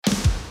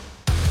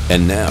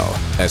And now,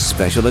 a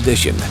special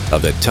edition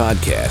of the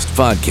Toddcast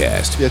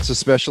podcast. It's a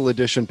special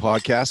edition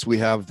podcast. We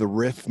have the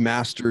Riff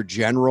Master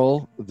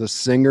General, the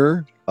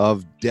singer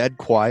of Dead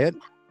Quiet,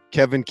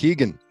 Kevin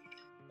Keegan.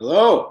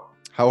 Hello.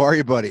 How are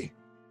you, buddy?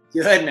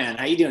 Good, man.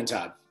 How you doing,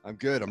 Todd? I'm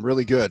good. I'm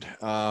really good.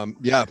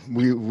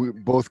 We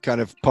both kind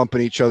of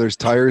pumping each other's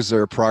tires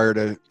there prior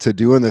to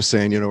doing this,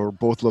 saying, we're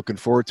both looking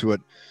forward to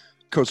it.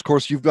 Of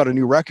course, you've got a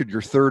new record.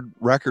 Your third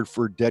record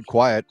for Dead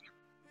Quiet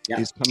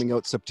is coming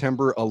out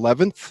September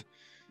 11th.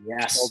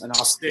 Yes, an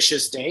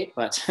auspicious date,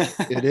 but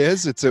it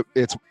is. It's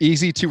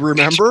easy to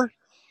remember.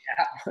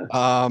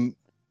 Yeah.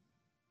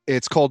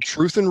 It's called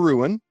Truth and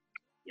Ruin.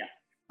 Yeah.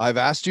 I've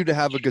asked you to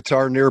have a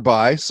guitar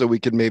nearby so we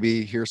could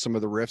maybe hear some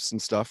of the riffs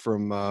and stuff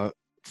from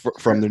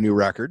the new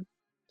record.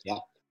 Yeah,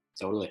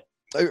 totally.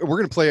 We're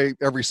gonna play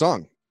every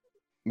song.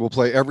 We'll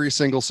play every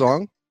single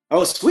song.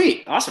 Oh,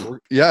 sweet! Awesome.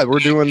 We're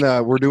doing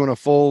a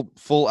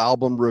full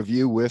album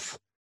review with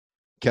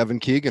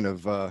Kevin Keegan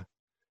of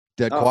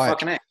Dead Quiet.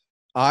 Fucking A.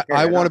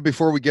 I want to,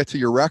 before we get to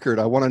your record,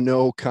 I want to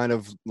know kind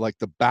of like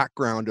the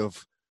background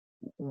of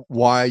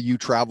why you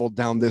traveled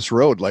down this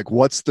road. Like,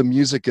 what's the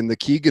music in the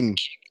Keegan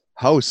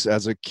house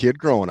as a kid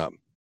growing up?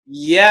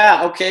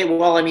 Yeah. Okay.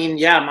 Well, I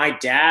mean, my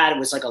dad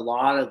was like a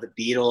lot of the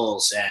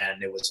Beatles,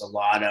 and it was a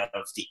lot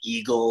of the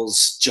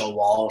Eagles, Joe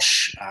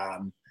Walsh,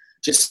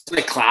 just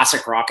like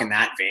classic rock in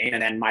that vein.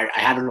 And then I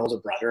had an older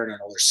brother and an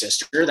older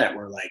sister that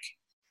were like,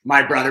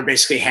 my brother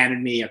basically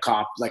handed me a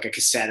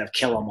cassette of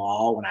Kill 'Em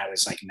All when I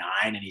was like 9,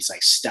 and he's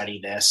like,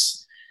 study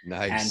this.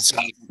 Nice. And so,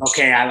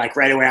 I like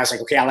right away, I was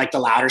like, okay, I like the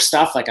louder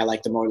stuff. Like I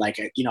like the more like,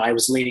 I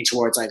was leaning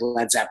towards like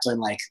Led Zeppelin,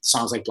 like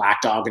songs like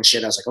Black Dog and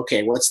shit. I was like,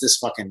 okay, what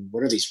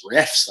are these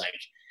riffs? Like,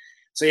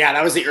 so yeah,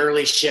 that was the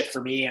early shit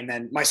for me. And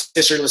then my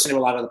sister listened to a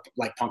lot of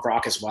like punk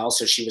rock as well.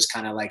 So she was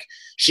kind of like,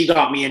 she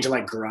got me into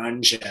like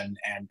grunge and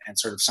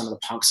sort of some of the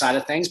punk side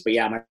of things. But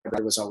yeah, my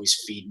brother was always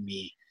feeding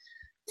me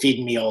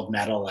old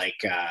metal, like,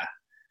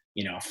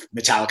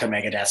 Metallica,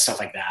 Megadeth, stuff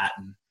like that.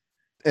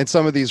 And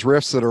some of these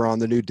riffs that are on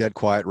the new Dead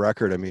Quiet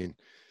record, I mean,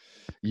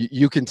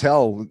 you can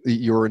tell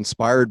you're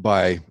inspired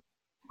by,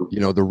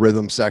 the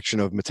rhythm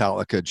section of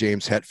Metallica,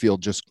 James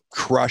Hetfield just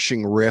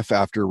crushing riff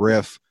after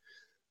riff.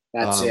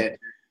 That's it.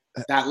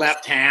 That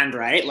left hand,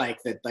 right? Like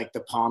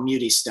the palm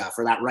muty stuff,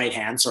 or that right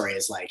hand, sorry,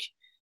 is like,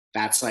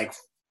 that's like,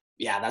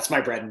 yeah, that's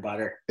my bread and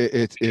butter.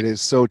 It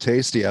is so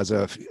tasty. As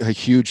a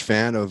huge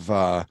fan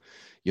of,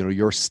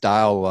 your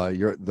style,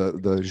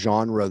 the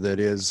genre that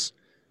is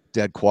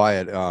Dead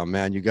Quiet,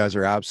 man, you guys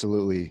are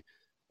absolutely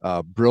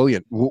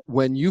brilliant.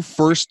 When you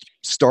first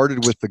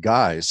started with the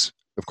guys,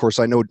 of course,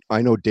 I know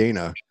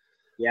Dana.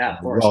 Yeah,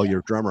 of course. Well,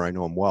 your drummer, I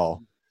know him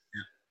well.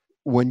 Yeah.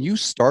 When you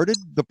started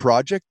the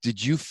project,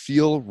 did you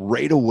feel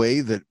right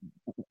away that,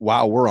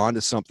 wow, we're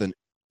onto something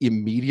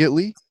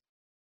immediately?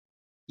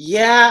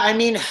 Yeah, I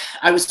mean,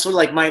 I was sort of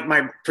like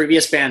my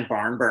previous band,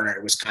 Barn Burner.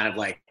 It was kind of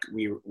like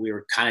we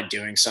were kind of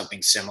doing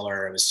something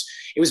similar. It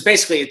was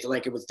basically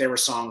like there were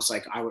songs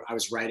like I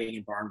was writing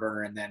in Barn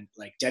Burner, and then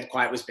like Dead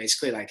Quiet was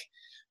basically like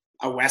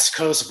a West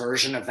Coast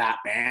version of that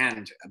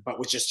band, but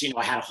with just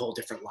I had a whole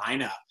different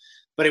lineup.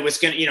 But it was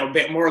gonna a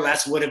bit more or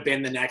less would have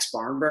been the next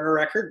Barn Burner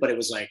record, but it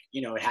was like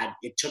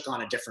it took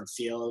on a different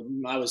feel.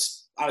 I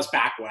was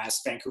back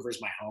west, Vancouver's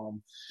my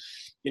home.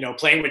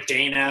 Playing with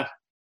Dana.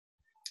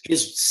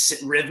 His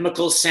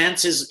rhythmical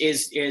sense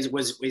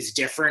was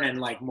different, and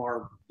like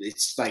more,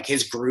 it's like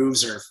his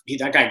grooves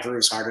that guy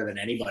grooves harder than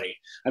anybody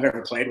I've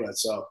ever played with.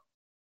 So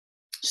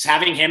just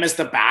having him as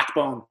the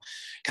backbone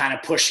kind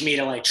of pushed me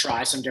to like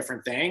try some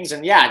different things.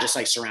 And yeah, just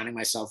like surrounding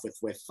myself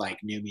with like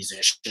new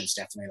musicians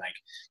definitely like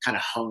kind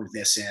of honed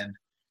this in.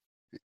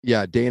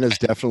 Yeah. Dana's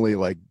definitely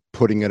like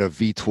putting in a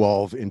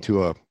V12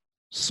 into a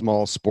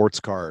small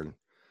sports car.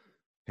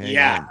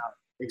 Yeah,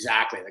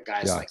 exactly. The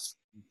guy's like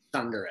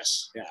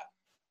thunderous. Yeah.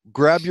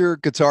 Grab your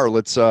guitar.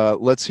 Let's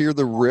hear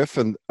the riff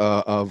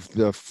of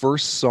the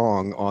first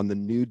song on the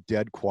new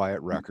Dead Quiet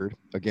record.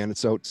 Again,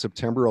 it's out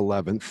September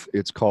 11th.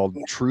 It's called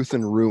Truth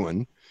and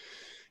Ruin.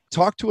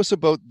 Talk to us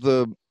about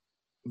the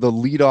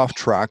lead-off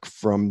track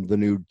from the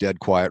new Dead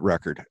Quiet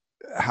record.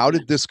 How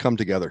did this come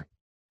together?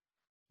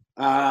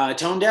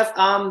 Tone Deaf.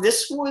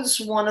 This was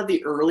one of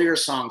the earlier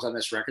songs on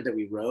this record that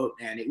we wrote,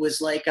 and it was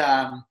like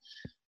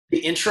the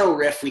intro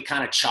riff we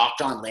kind of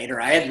chalked on later.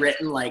 I had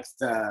written like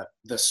the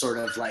sort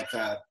of like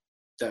the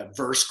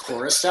verse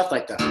chorus stuff,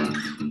 like the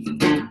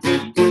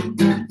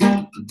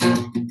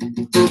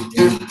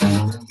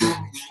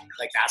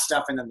like that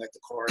stuff, and then like the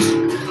chorus.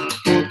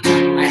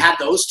 I had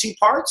those two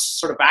parts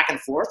sort of back and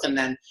forth, and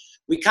then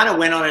we kind of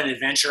went on an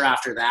adventure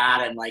after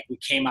that, and like we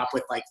came up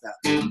with like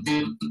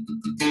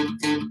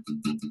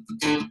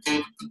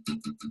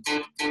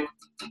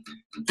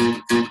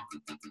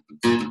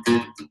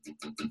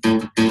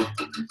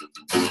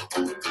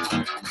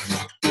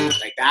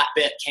like that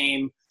bit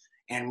came,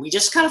 and we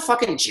just kind of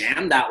fucking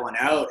jammed that one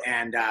out,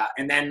 and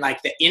then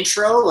like the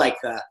intro, like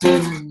the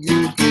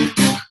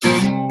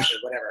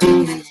whatever,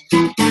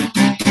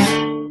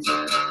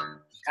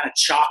 kind of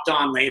chalked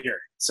on later.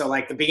 So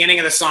like the beginning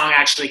of the song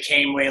actually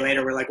came way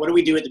later. We're like, what do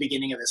we do at the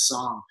beginning of this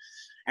song?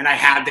 and I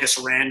had this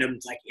random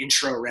like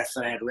intro riff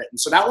that I had written.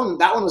 So that one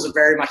was a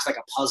very much like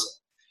a puzzle.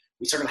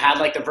 We sort of had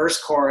like the verse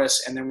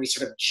chorus, and then we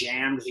sort of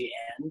jammed the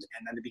end,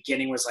 and then the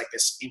beginning was like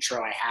this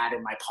intro I had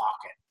in my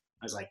pocket.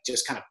 I was like,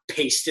 just kind of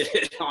pasted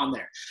it on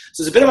there.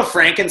 So it's a bit of a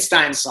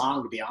Frankenstein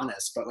song, to be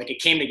honest, but like it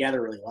came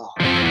together really well.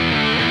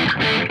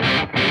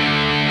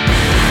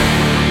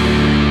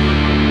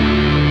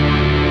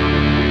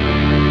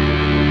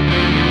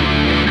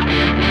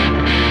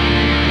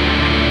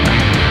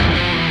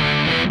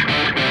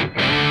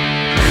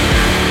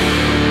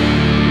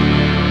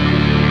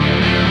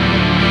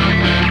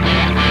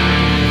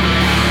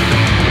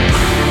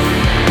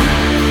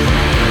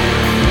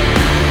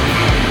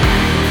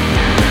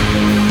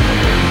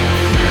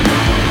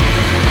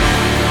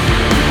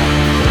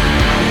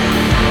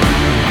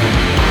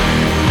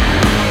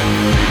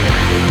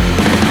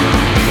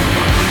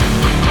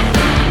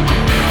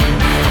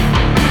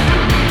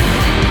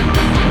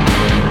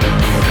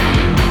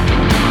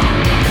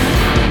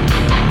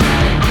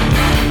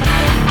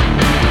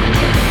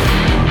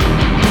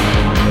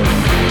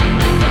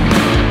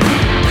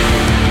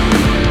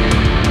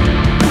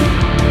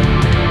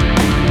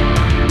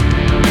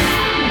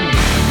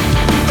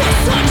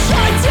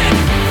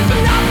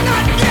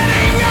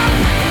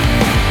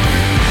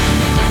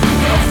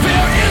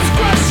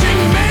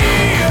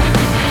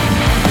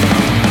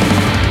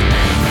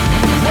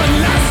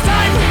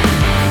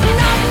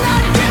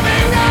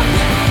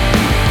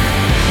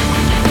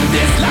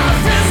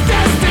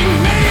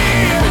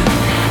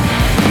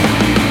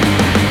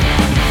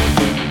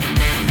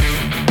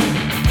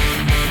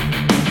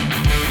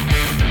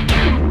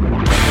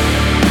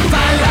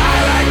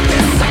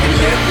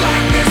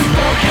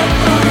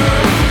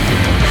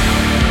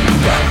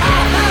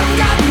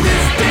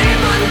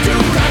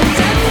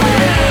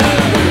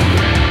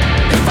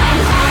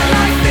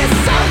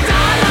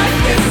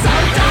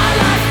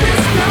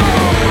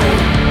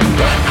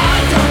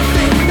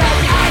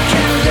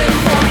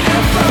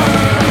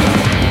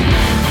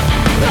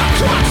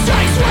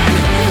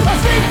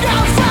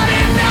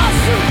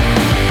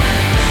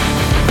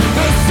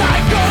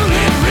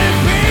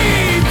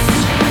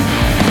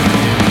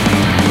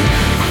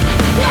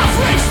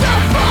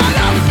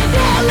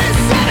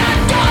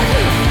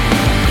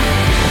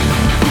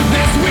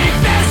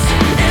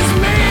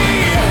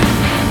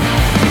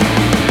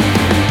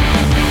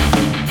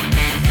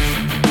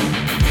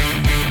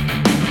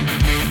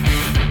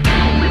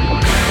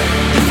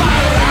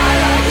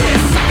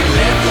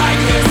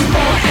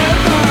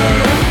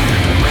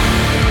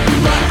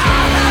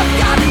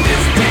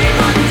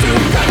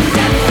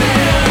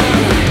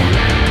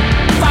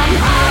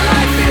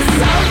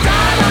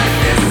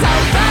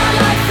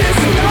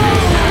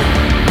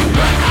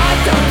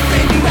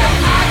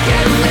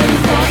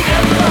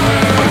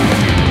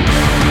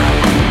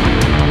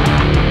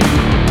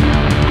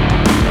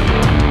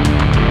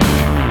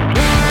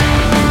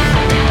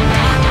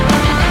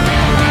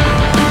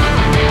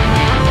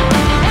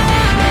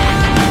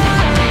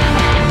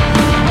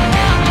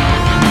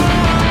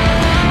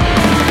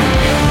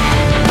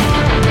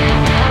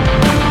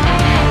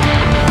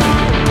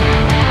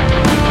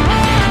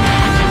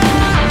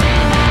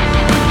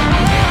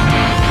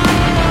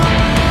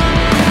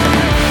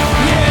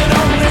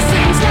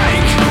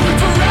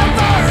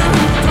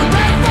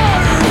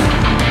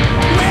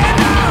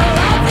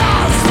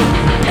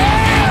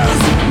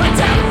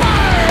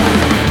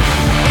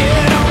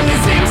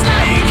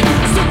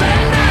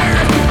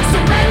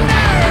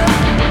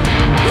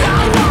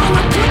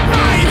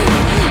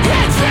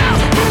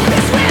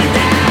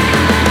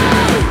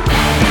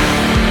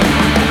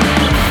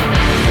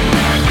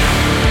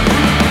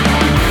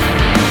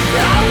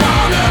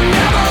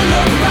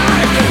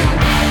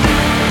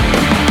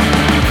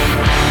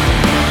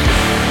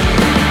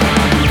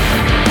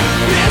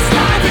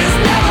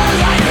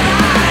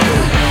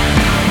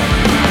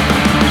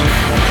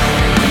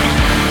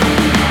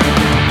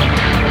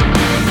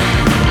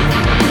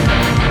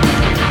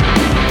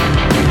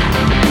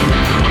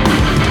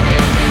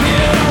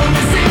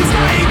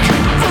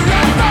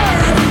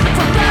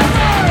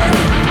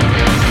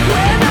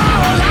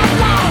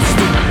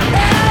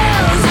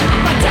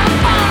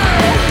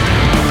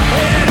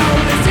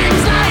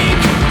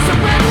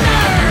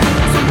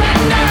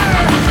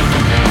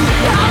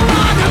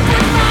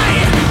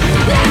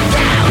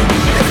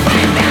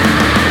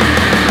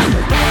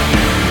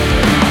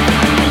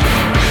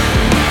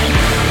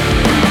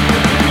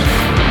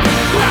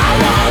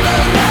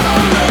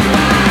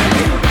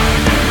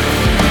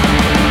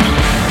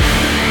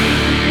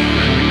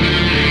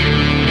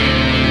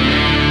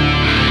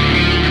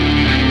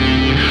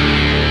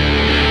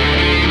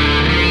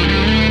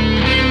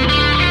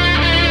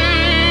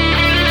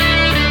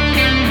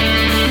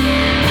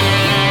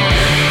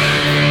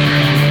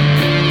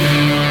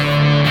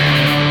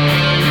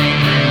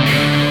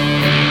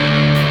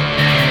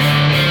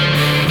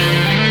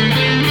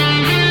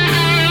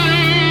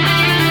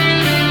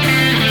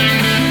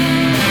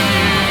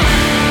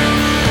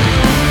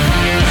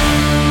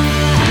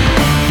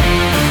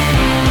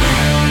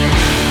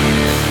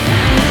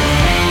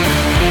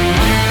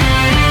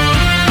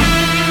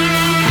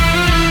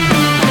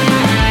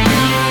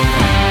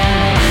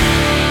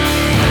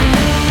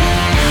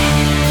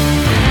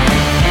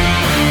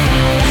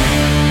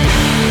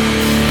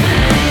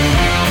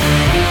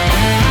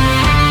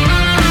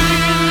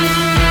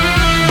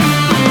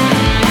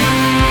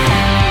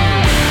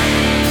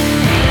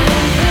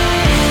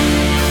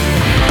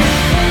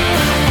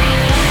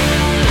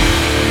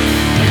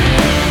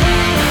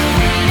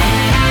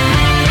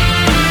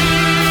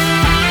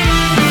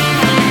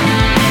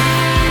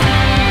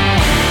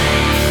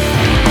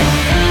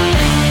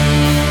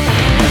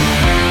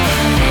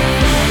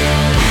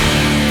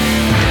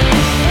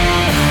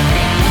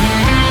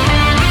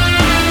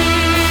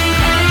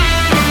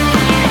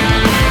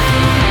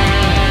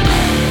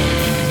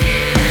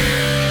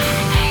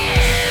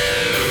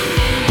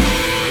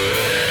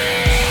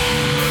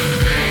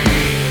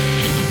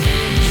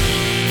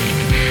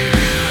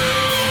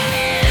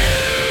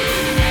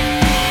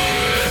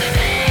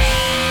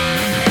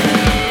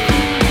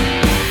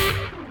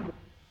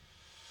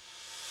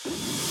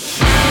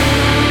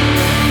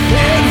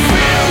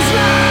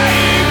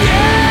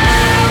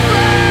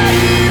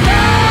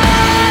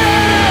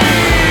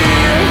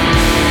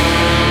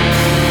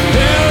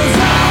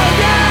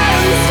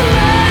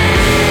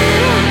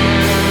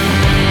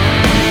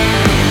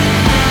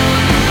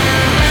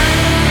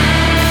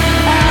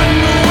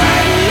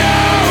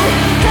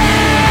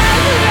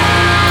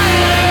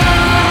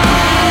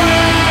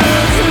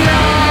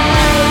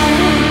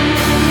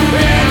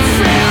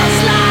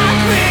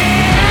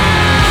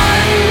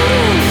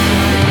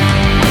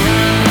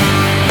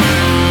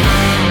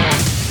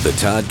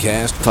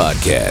 Toddcast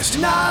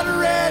Podcast. Not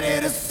ready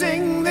to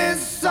sing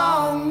this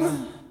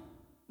song.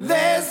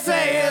 They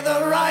say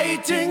the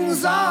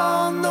writing's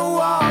on the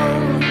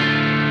wall.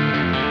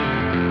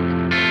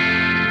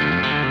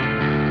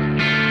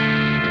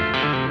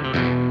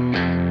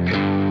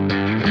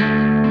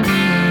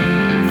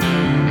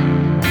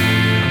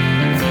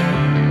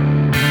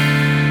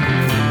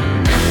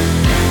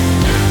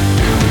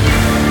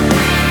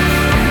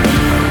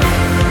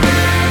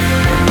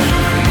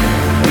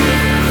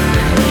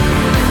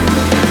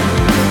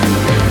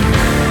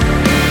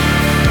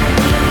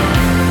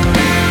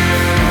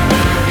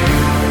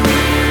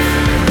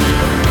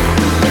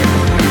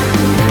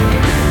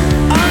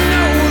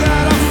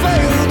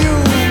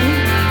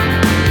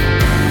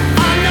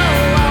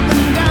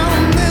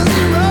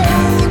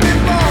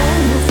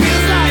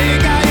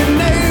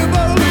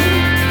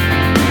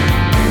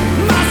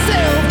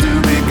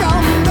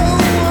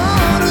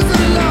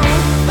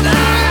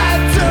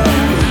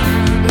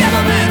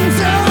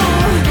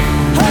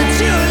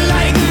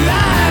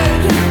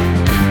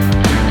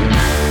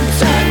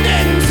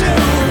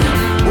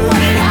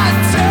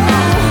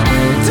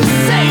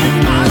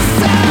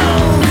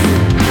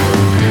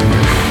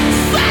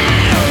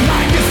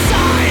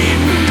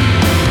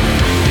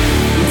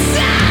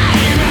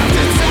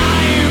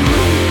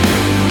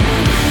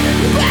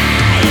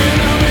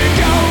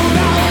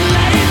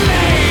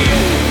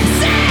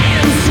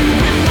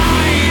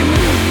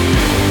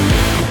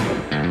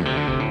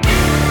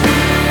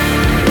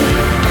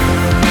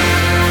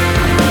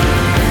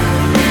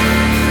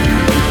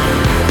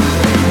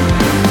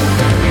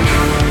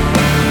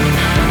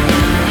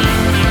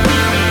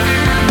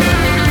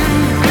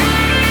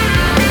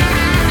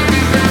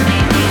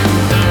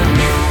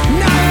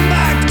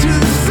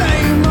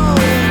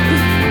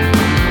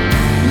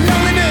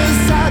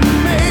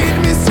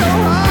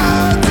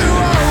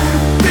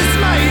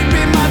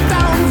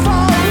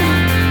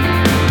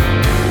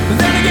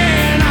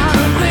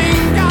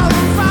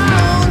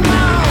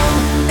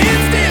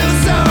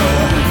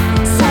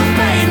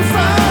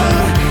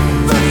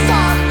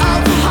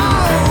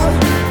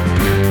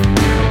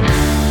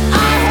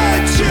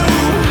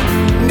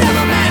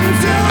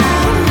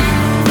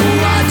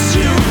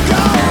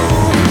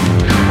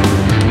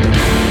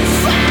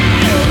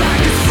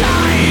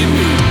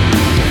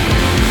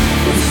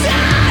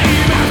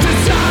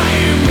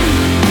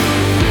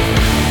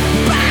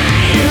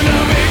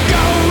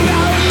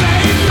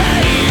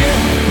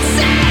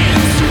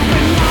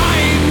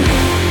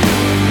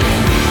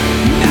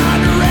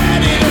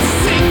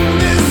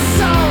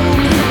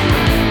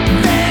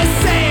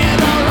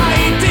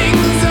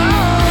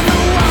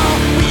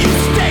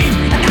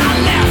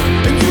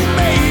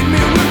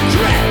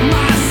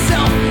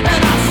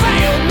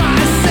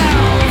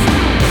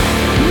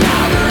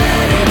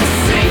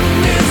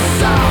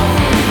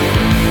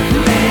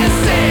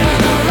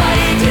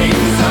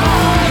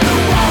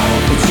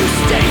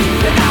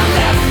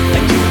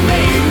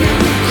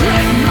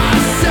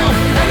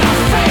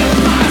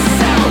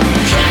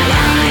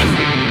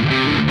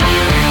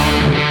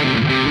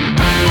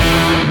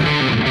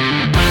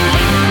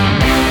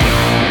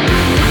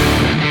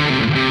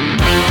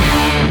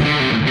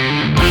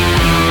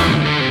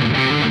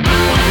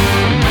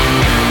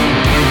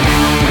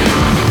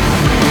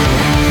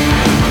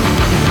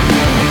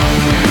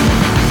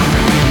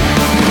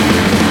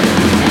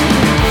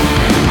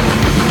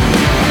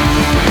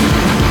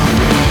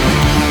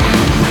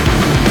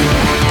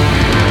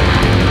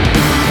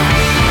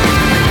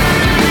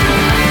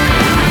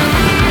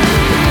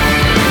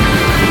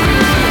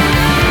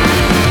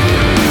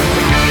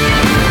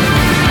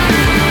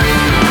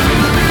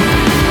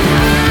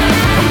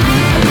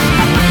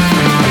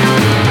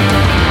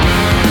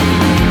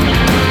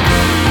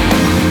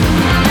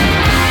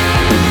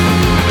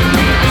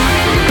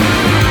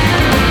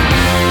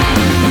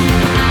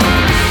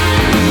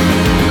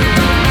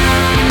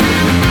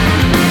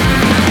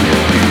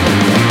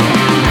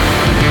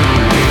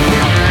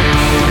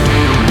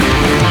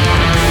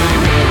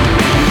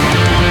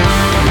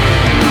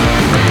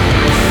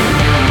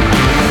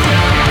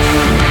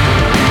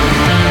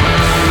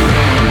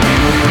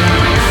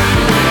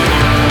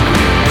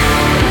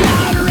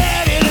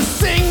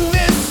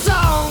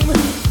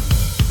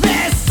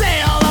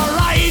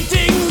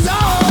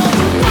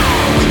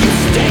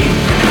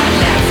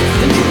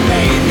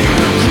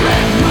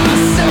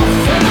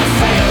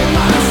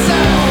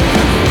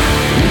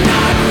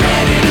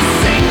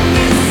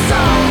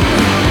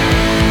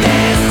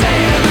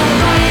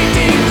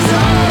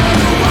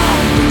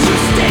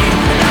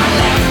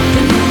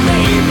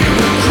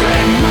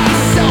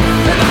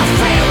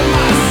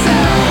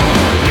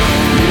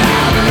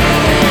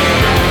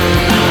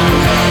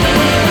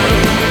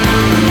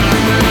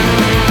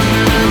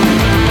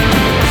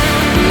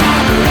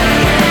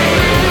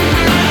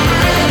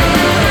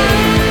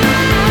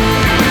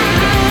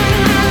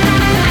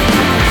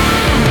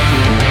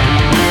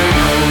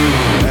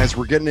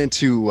 Getting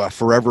into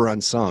Forever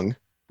Unsung,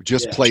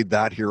 Just played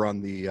that here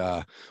on the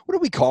what are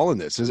we calling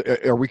this?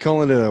 Are we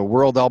calling it a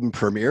world album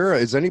premiere?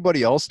 Is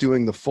anybody else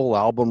doing the full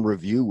album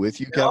review with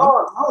you, Kevin?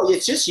 No,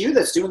 it's just you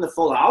that's doing the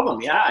full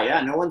album.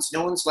 Yeah. No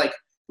one's like,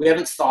 we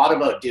haven't thought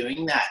about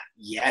doing that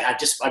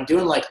yet. I'm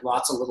doing like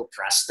lots of little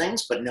press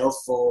things, but no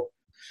full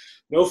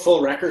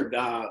record.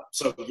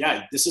 So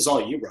yeah, this is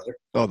all you, brother.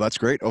 Oh, that's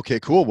great. Okay,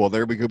 cool. Well,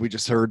 there we go. We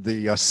just heard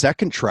the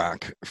second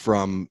track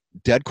from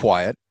Dead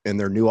Quiet, and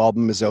their new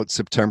album is out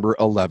September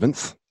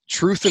 11th.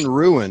 Truth and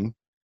Ruin.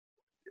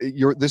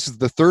 This is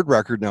the third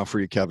record now for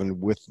you, Kevin,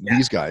 with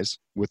these guys,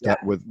 with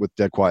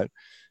Dead Quiet.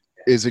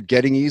 Is it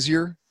getting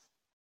easier?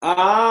 No,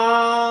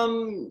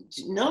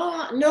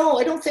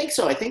 I don't think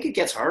so. I think it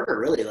gets harder,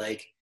 really.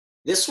 Like,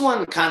 this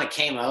one kind of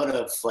came out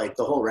of, like,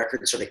 the whole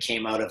record sort of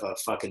came out of a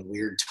fucking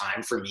weird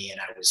time for me, and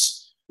I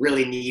was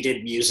really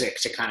needed music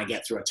to kind of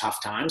get through a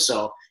tough time.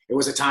 So it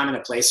was a time and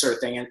a place sort of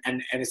thing.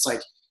 And it's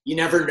like, you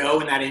never know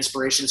when that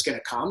inspiration is going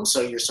to come.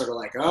 So you're sort of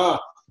like, oh,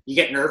 you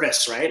get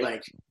nervous, right?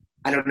 Like,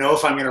 I don't know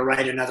if I'm going to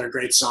write another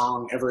great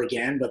song ever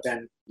again, but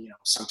then,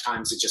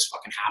 sometimes it just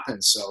fucking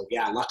happens. So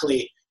yeah,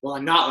 luckily,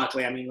 well, not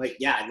luckily, I mean, like,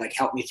 yeah, it like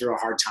helped me through a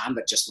hard time,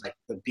 but just like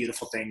the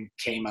beautiful thing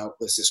came out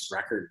was this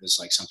record was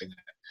like something that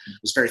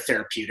was very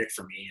therapeutic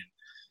for me,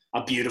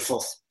 and a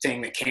beautiful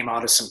thing that came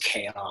out of some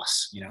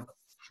chaos,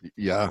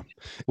 Yeah.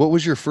 What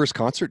was your first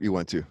concert you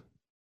went to?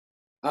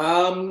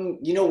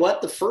 You know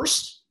what? The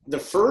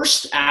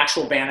first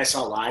actual band I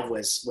saw live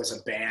was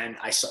a band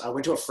I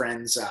went to a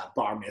friend's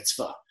bar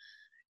mitzvah,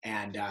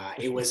 and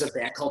it was a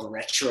band called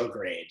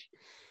Retrograde.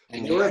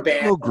 And they were a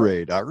band.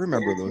 Retrograde. I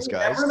remember those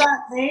guys. Remember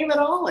that name at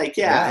all? Like,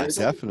 yeah, it was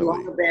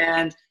definitely a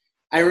band.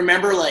 I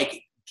remember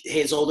like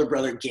his older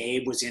brother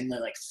Gabe was in the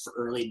like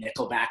early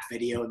Nickelback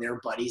video, and they were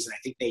buddies, and I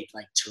think they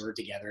like toured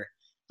together.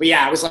 But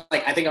yeah, I was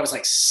like, I think I was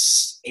like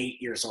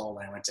 8 years old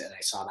when I went to and I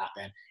saw that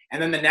band.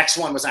 And then the next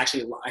one was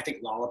actually, I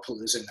think,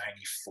 Lollapalooza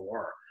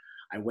 '94.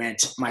 I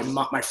went.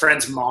 My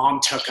friend's mom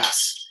took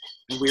us,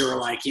 and we were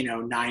like, 10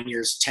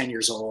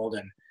 years old,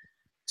 and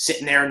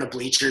sitting there in the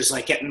bleachers,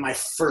 like getting my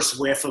first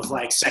whiff of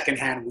like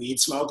secondhand weed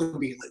smoke and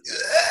being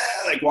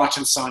like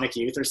watching Sonic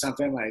Youth or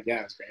something. Like, yeah,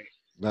 it was great.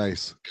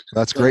 Nice.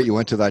 That's great. You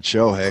went to that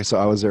show. Hey, so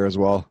I was there as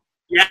well.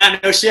 Yeah,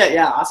 no shit.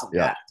 Yeah. Awesome.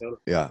 Yeah. Totally.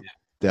 Yeah.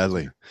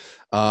 Deadly.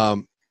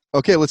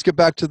 Okay. Let's get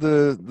back to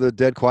the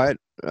Dead Quiet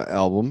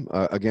album.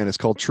 Again, it's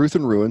called Truth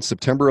and Ruin,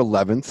 September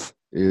 11th.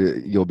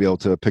 You'll be able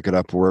to pick it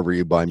up wherever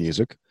you buy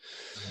music.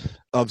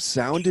 Of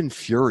Sound and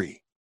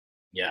Fury.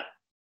 Yeah.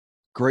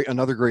 Great.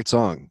 Another great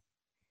song.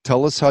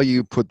 Tell us how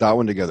you put that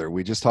one together.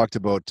 We just talked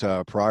about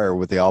prior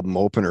with the album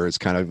opener. It's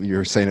kind of,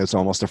 you're saying it's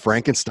almost a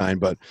Frankenstein,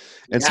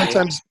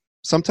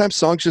 sometimes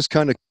songs just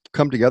kind of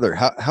come together.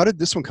 How did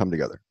this one come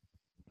together?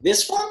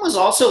 This one was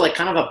also like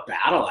kind of a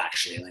battle,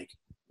 actually. Like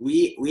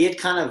we had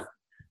kind of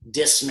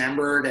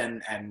dismembered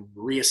and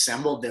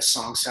reassembled this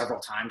song several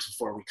times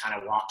before we kind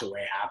of walked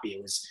away happy.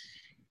 It was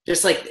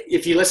just like,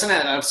 if you listen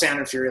to Of Sound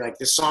and Fury, like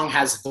this song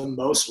has the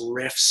most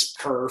riffs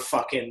per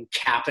fucking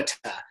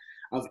capita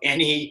of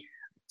any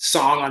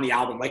song on the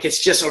album. Like,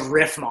 it's just a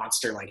riff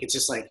monster. Like, it's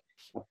just like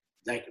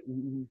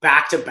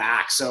back to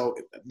back. So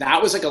that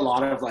was like a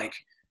lot of like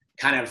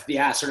kind of,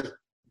 sort of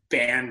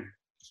band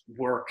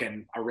work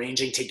and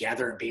arranging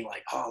together and being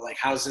like, oh, like,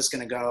 how's this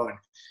going to go? And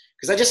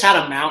because I just had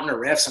a mountain of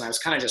riffs and I was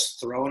kind of just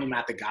throwing them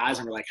at the guys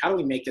and we're like, how do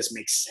we make this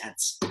make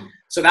sense?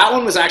 So that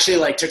one was actually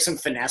like, took some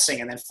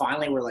finessing. And then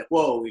finally we're like,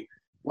 whoa,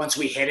 once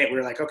we hit it, we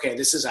were like, okay,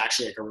 this is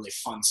actually like a really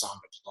fun song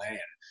to play. And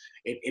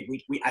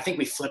I think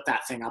we flipped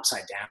that thing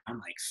upside down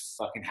like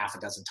fucking half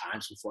a dozen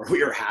times before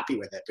we were happy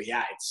with it. But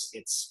yeah,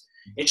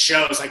 it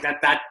shows like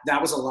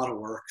that was a lot of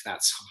work,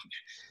 that song.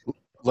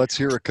 Let's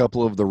hear a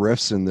couple of the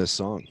riffs in this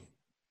song.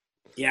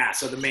 Yeah,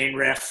 so the main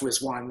riff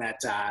was one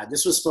that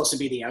this was supposed to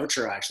be the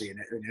outro actually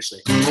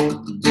initially.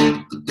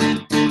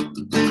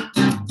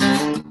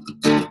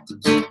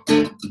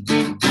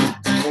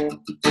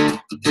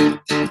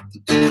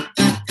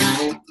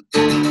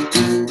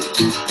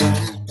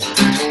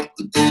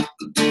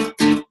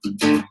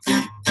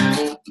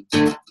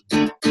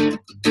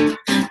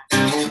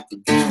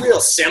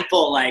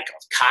 Simple, like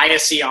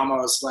Kayasi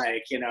almost,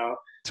 like,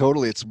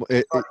 Totally.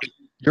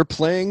 Your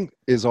playing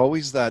is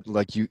always that,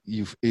 like, you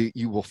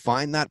will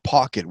find that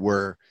pocket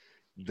where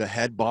the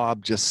head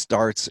bob just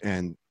starts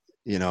and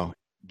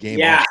game.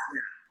 Yeah, on.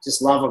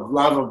 Just love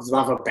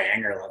a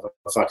banger, love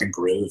a fucking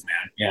groove,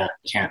 man. Yeah,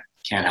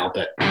 can't help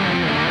it.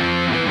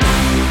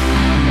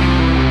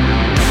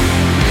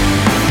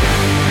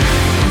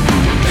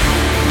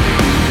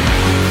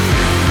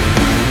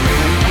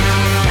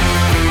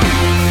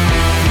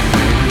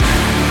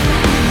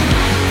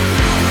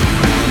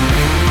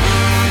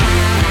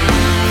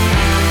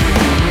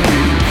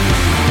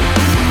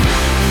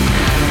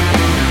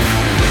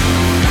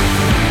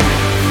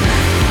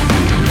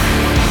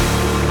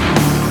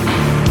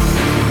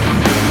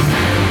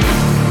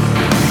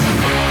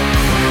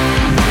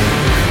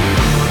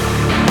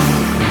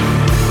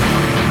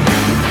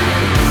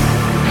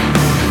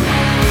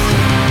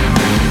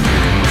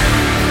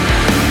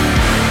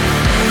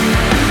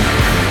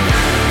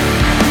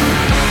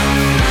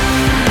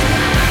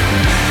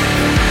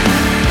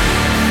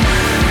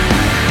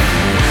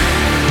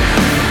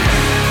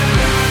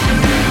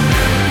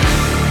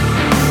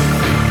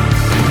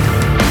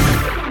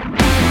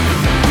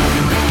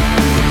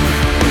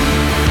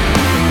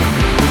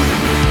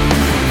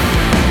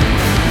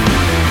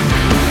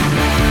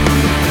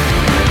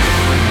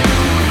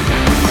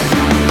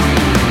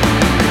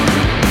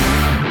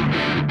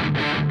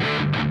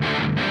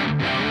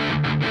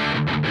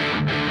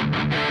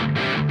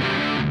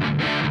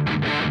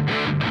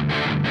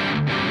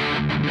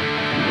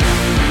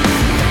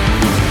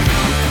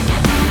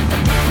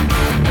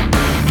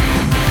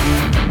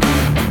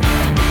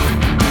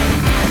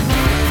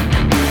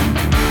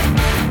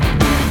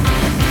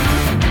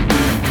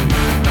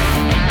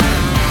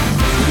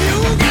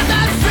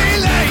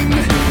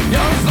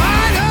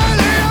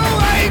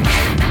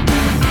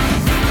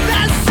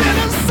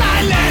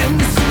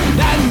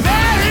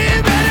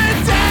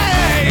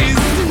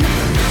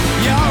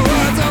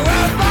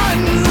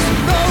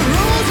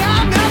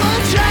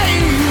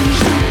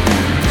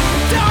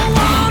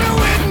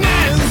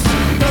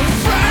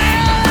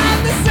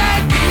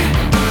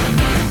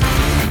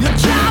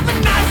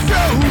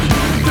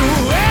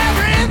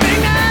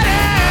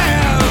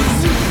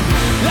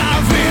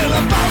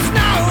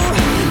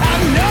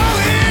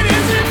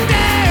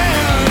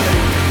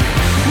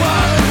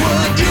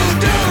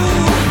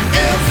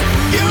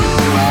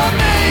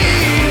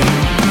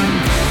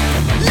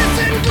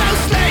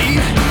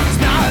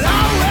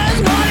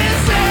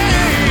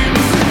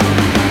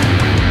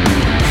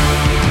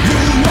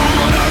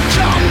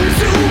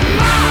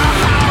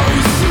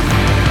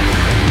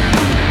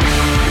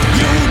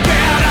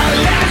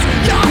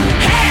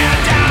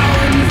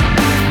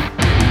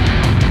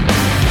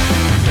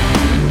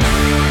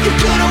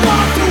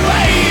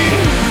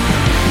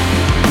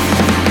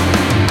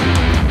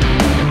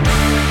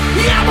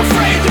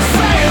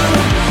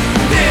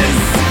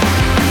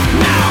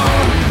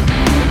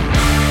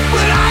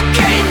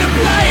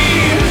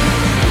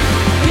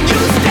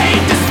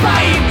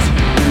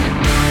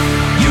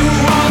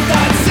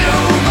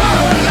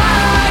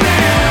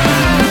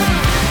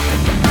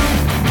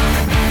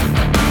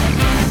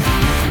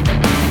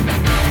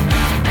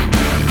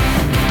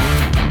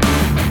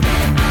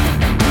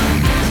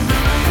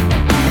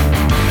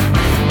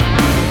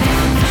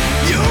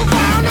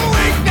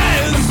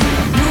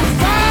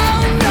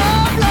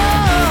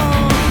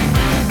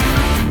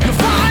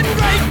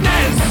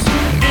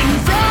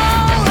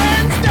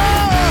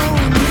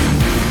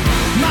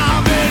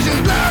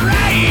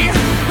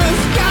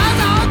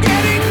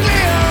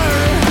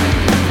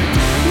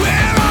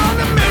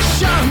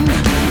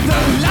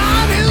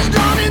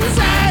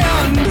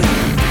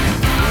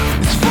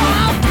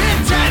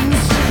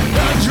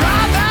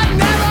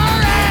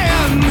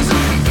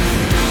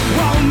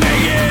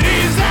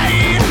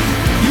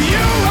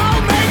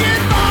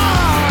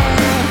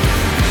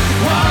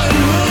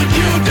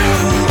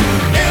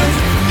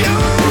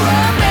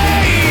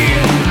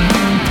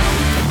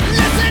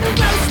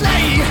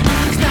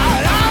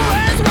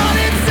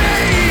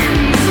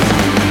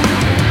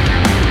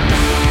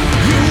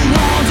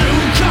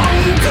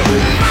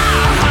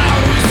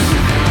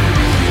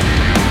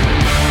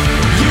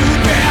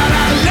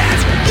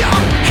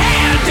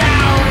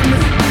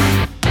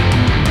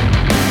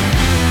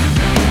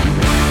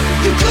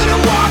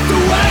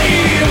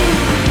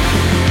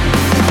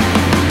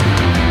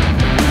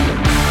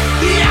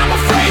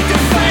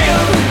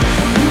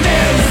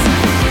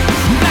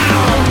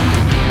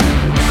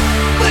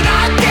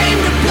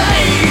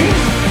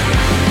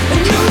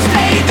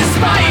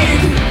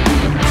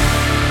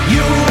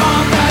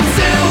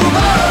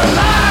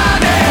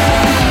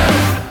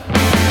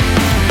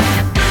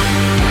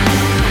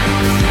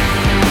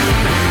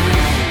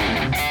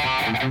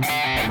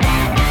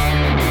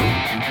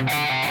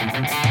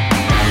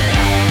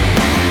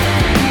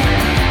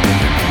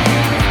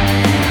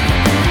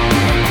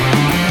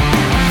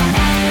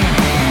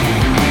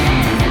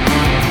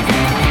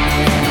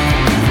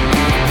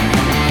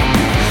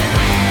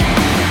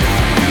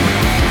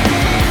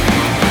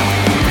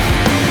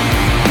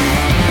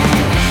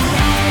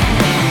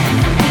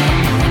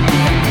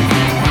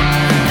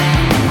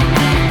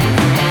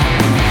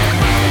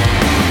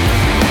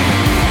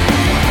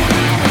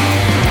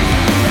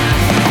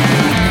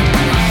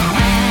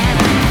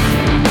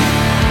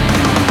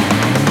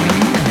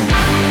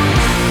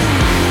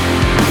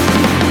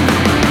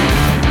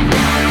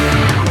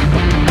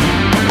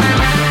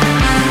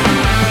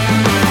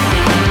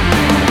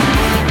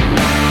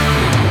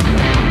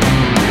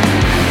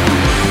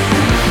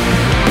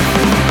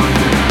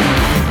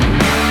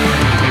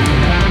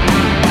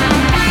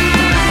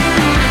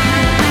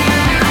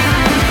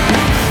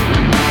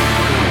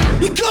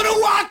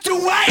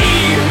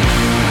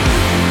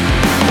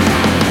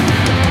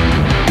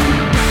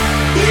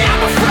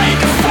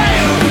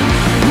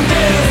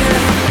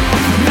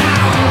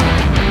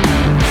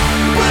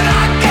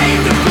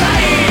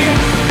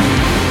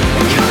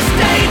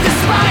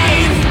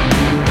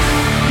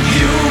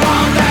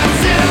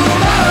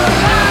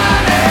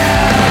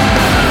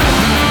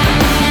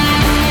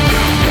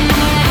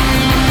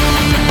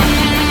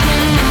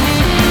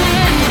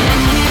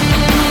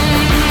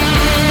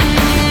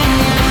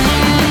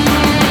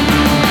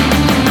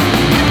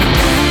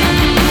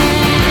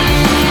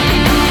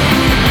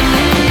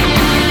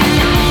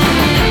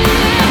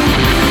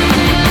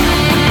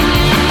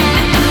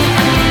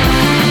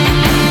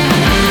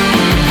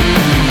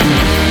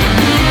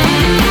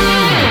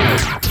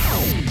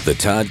 the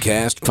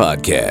Toddcast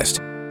Podcast.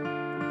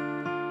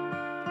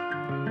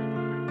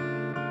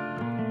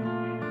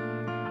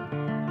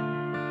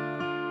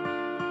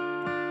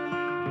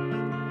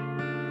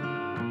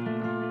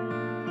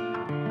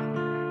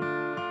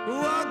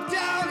 Walk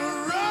down a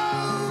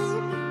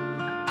road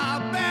I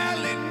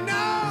barely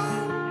know.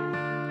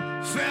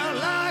 Felt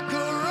like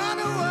a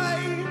runaway.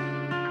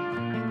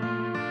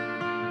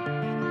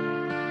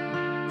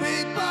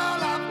 People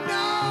I've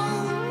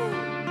known,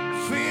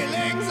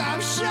 feelings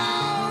I've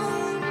shown,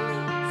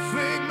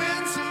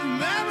 figments of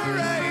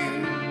memory.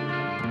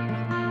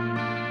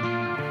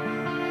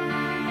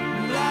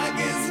 Like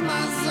it's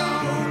my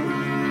soul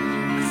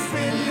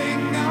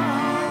filling a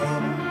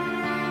hole.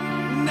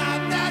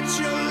 Not that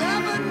you'll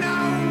ever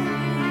know.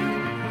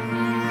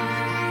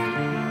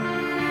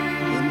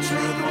 The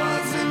truth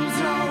wasn't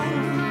told.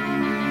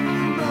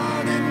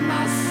 Born in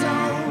my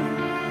soul.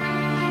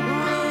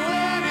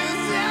 Ruin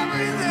is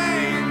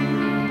everything.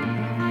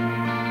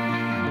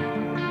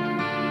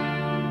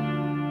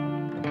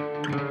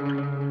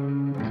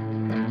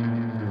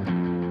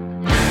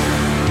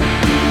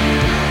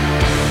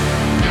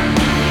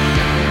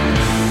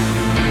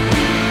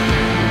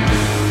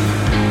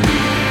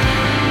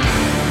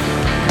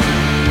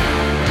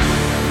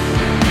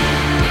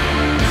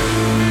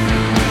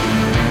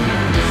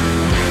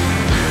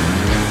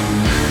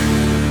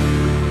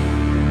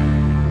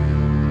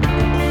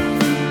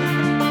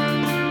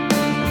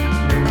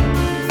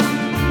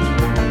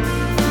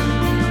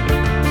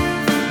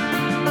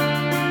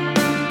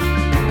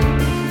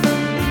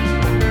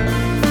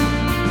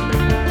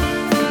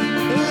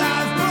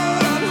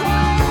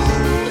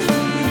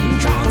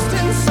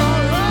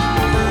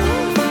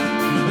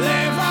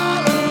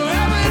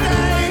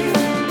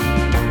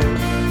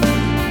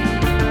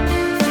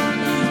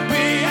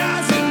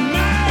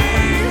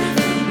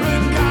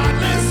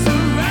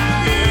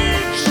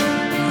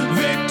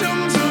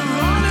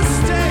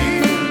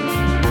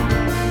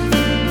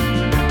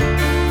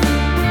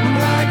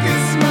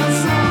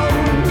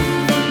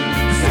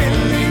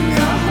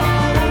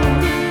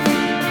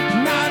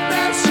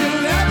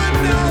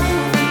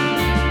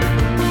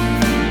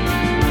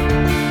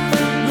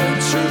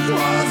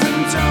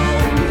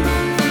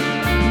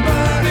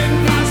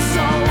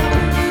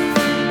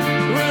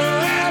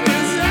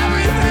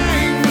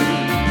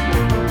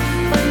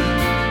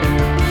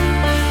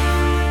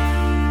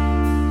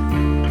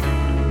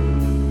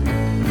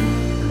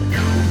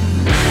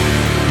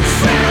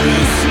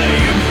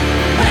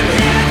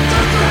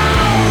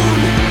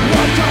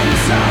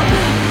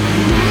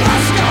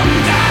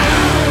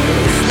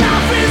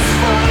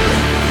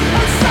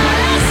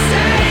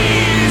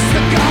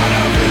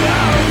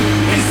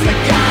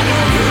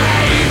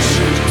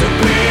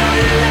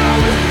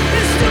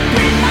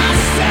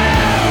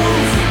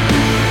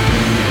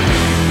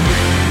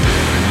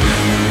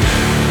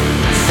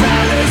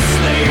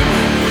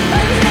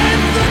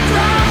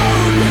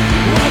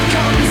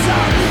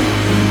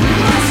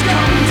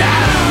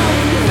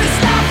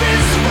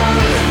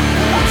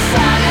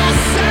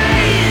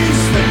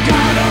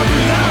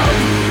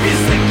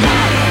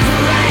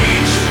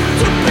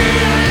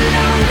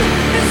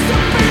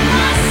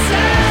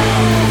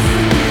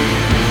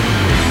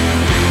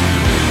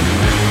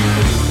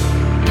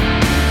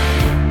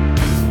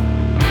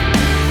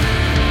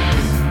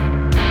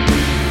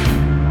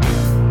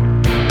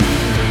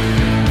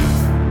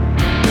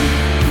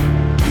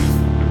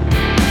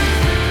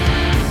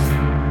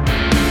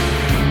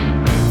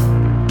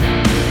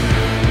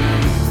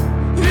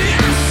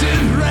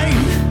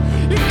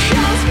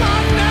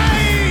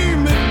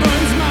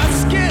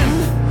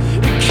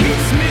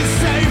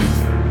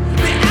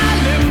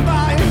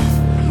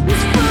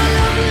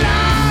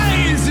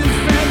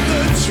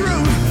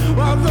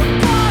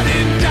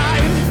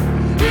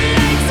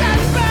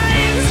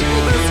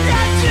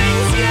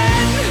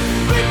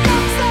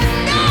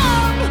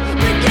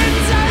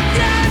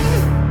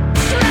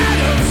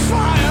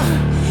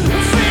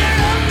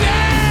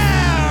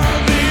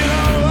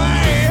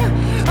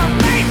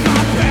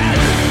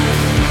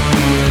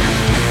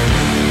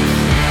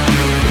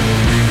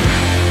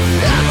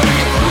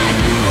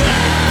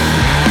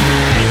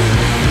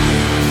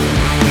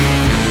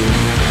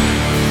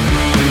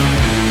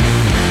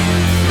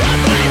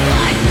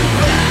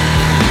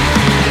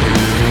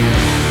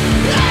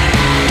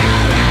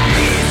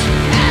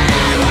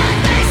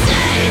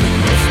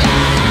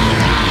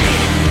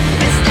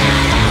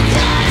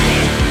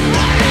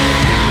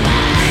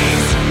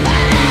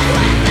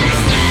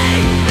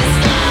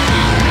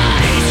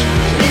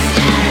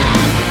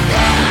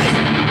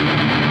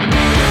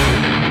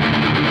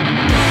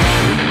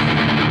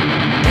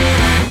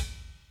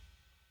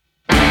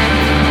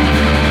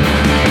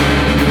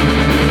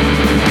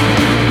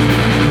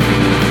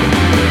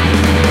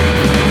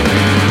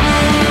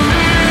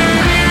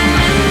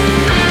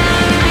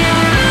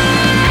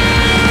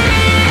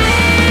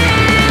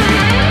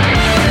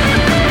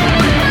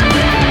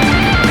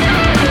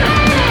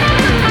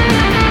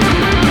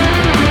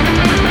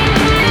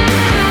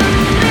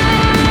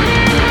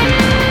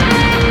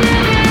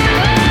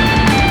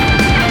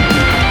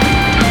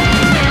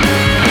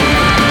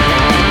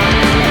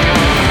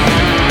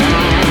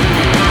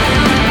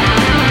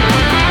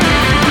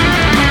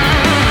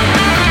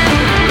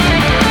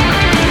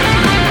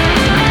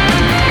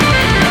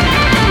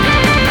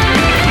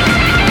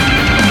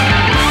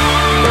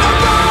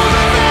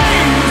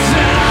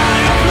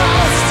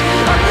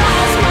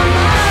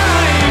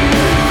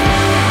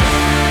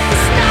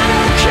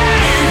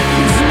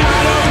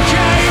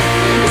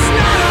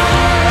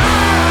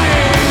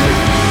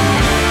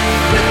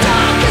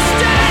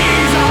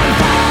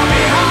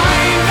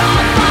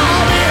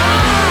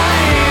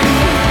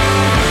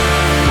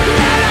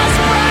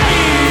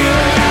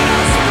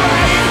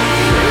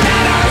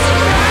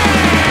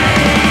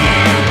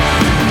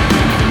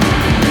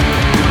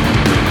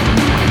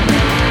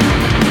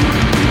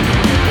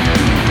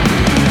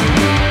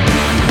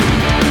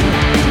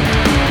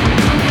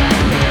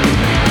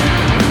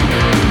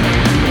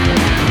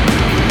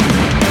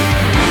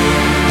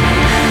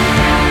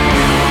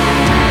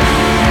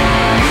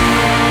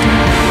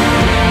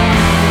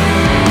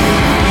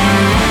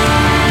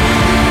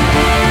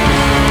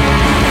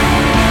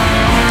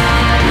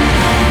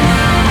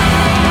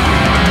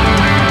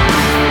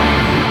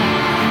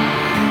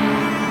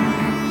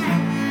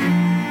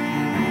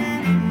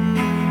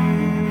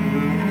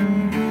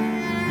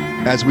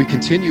 As we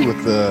continue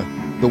with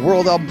the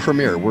world album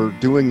premiere, we're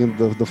doing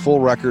the full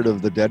record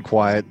of the Dead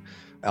Quiet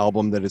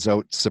album that is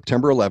out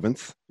September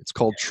 11th. It's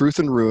called Truth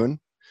and Ruin.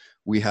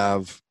 We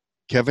have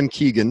Kevin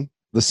Keegan,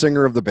 the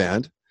singer of the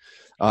band.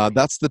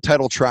 That's the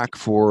title track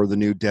for the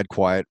new Dead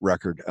Quiet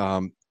record.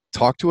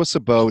 Talk to us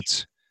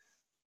about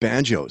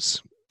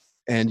banjos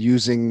and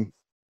using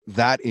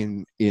that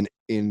in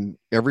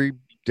every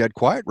Dead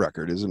Quiet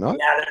record, is it not?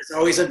 Yeah, there's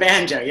always a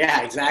banjo.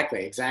 Yeah,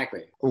 exactly.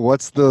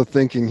 What's the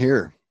thinking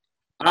here?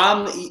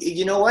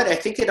 You know what? I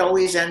think it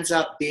always ends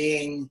up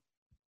being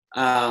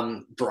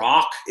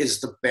Brock is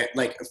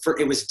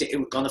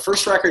the on the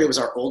first record. It was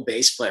our old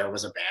bass player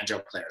was a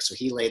banjo player, so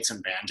he laid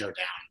some banjo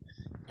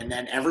down, and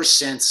then ever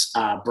since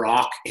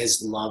Brock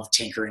has loved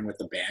tinkering with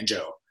the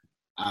banjo.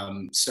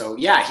 So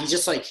yeah, he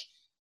just like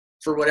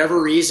for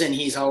whatever reason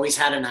he's always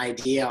had an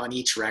idea on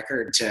each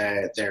record.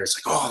 There's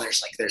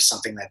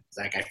something that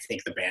like I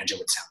think the banjo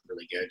would sound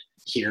really good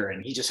here,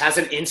 and he just has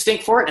an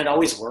instinct for it, and it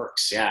always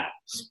works. Yeah,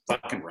 it's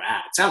fucking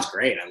rad. It sounds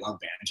great. I love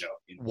banjo.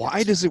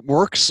 Why does it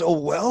work so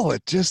well?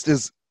 It just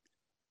is.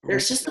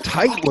 There's just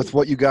tight with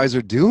what you guys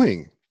are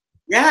doing.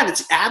 Yeah, and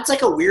it adds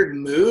like a weird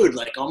mood,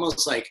 like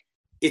almost like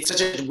it's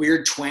such a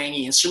weird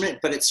twangy instrument,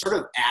 but it sort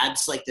of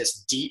adds like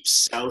this deep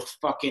south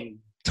fucking.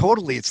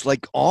 Totally, it's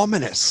like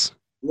ominous.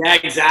 Yeah,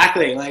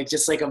 exactly. Like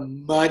just like a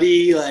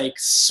muddy, like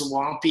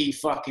swampy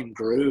fucking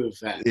groove.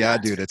 Yeah,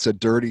 dude, it's a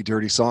dirty,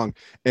 dirty song.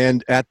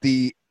 And at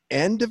the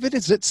end of it,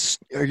 is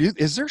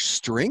there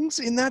strings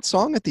in that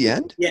song at the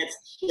end? Yeah,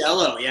 it's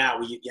cello. Yeah,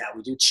 we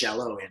do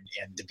cello in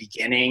the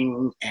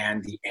beginning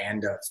and the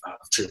end of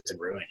Truth and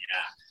Ruin.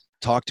 Yeah.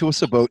 Talk to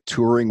us about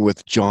touring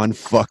with John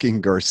fucking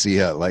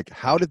Garcia. Like,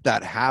 how did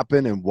that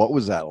happen, and what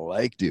was that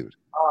like, dude?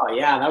 Oh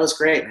yeah, that was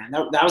great, man.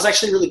 That was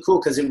actually really cool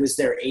because it was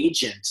their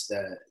agent,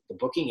 the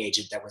booking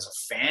agent, that was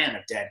a fan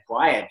of Dead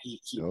Quiet. He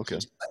okay.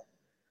 just, like,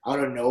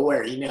 out of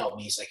nowhere emailed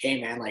me. He's like,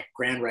 "Hey man, like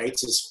Grand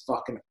Rights is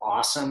fucking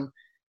awesome.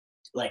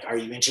 Like, are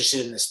you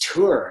interested in this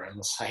tour?" And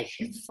it's like,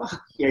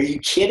 "Fuck, are you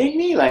kidding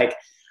me?" Like,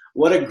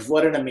 what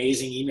an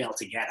amazing email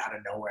to get out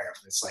of nowhere.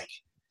 It's like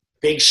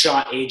big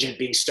shot agent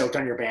being stoked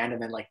on your band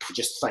and then like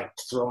just like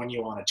throwing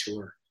you on a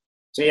tour.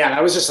 So yeah,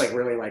 that was just like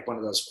really like one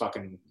of those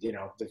fucking, you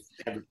know,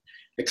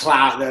 the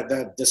cloud,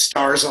 the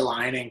stars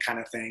aligning kind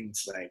of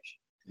things. Like,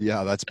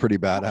 yeah, that's pretty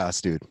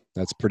badass, dude.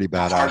 That's pretty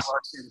badass. Hard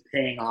work's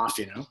paying off,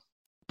 you know.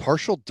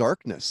 Partial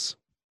Darkness.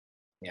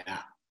 Yeah.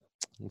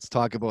 Let's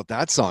talk about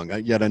that song.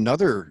 Yet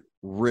another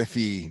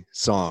riffy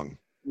song.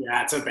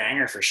 Yeah, it's a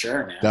banger for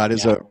sure, man.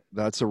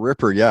 That's a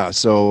ripper. Yeah.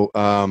 So,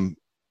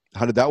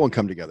 how did that one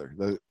come together?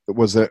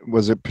 Was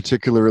it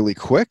particularly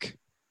quick?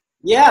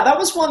 Yeah, that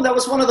was one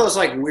of those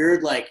like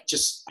weird, like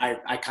just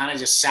I kind of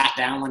just sat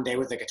down one day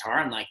with the guitar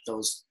and like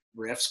those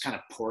riffs kind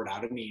of poured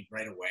out of me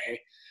right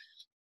away.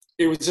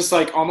 It was just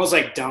like almost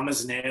like Dumb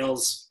as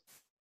Nails,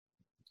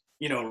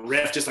 you know,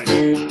 riff, just like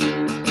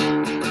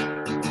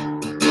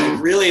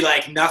really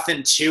like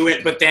nothing to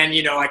it, but then,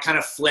 you know, I kind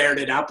of flared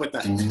it up with the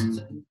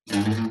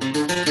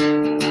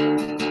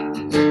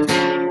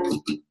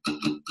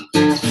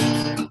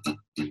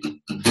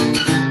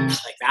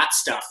like that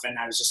stuff, and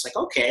I was just like,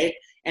 okay.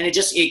 And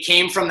it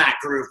came from that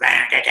groove,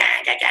 bang, gang,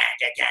 gang, gang,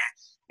 gang, gang.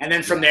 And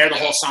then from there, the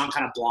whole song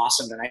kind of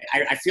blossomed. And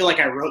I feel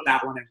like I wrote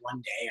that one in one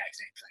day. I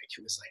think like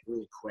it was like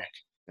really quick.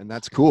 And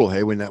that's cool.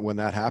 Hey, when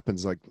that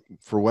happens, like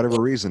for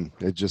whatever reason,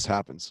 it just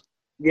happens.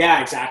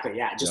 Yeah, exactly.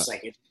 Yeah,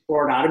 like it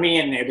poured out of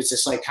me, and it was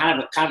just like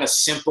kind of a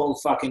simple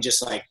fucking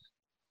just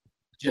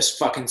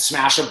fucking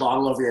smash a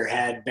bottle over your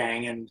head,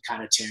 banging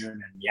kind of tune.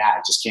 And yeah,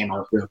 it just came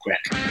out real quick.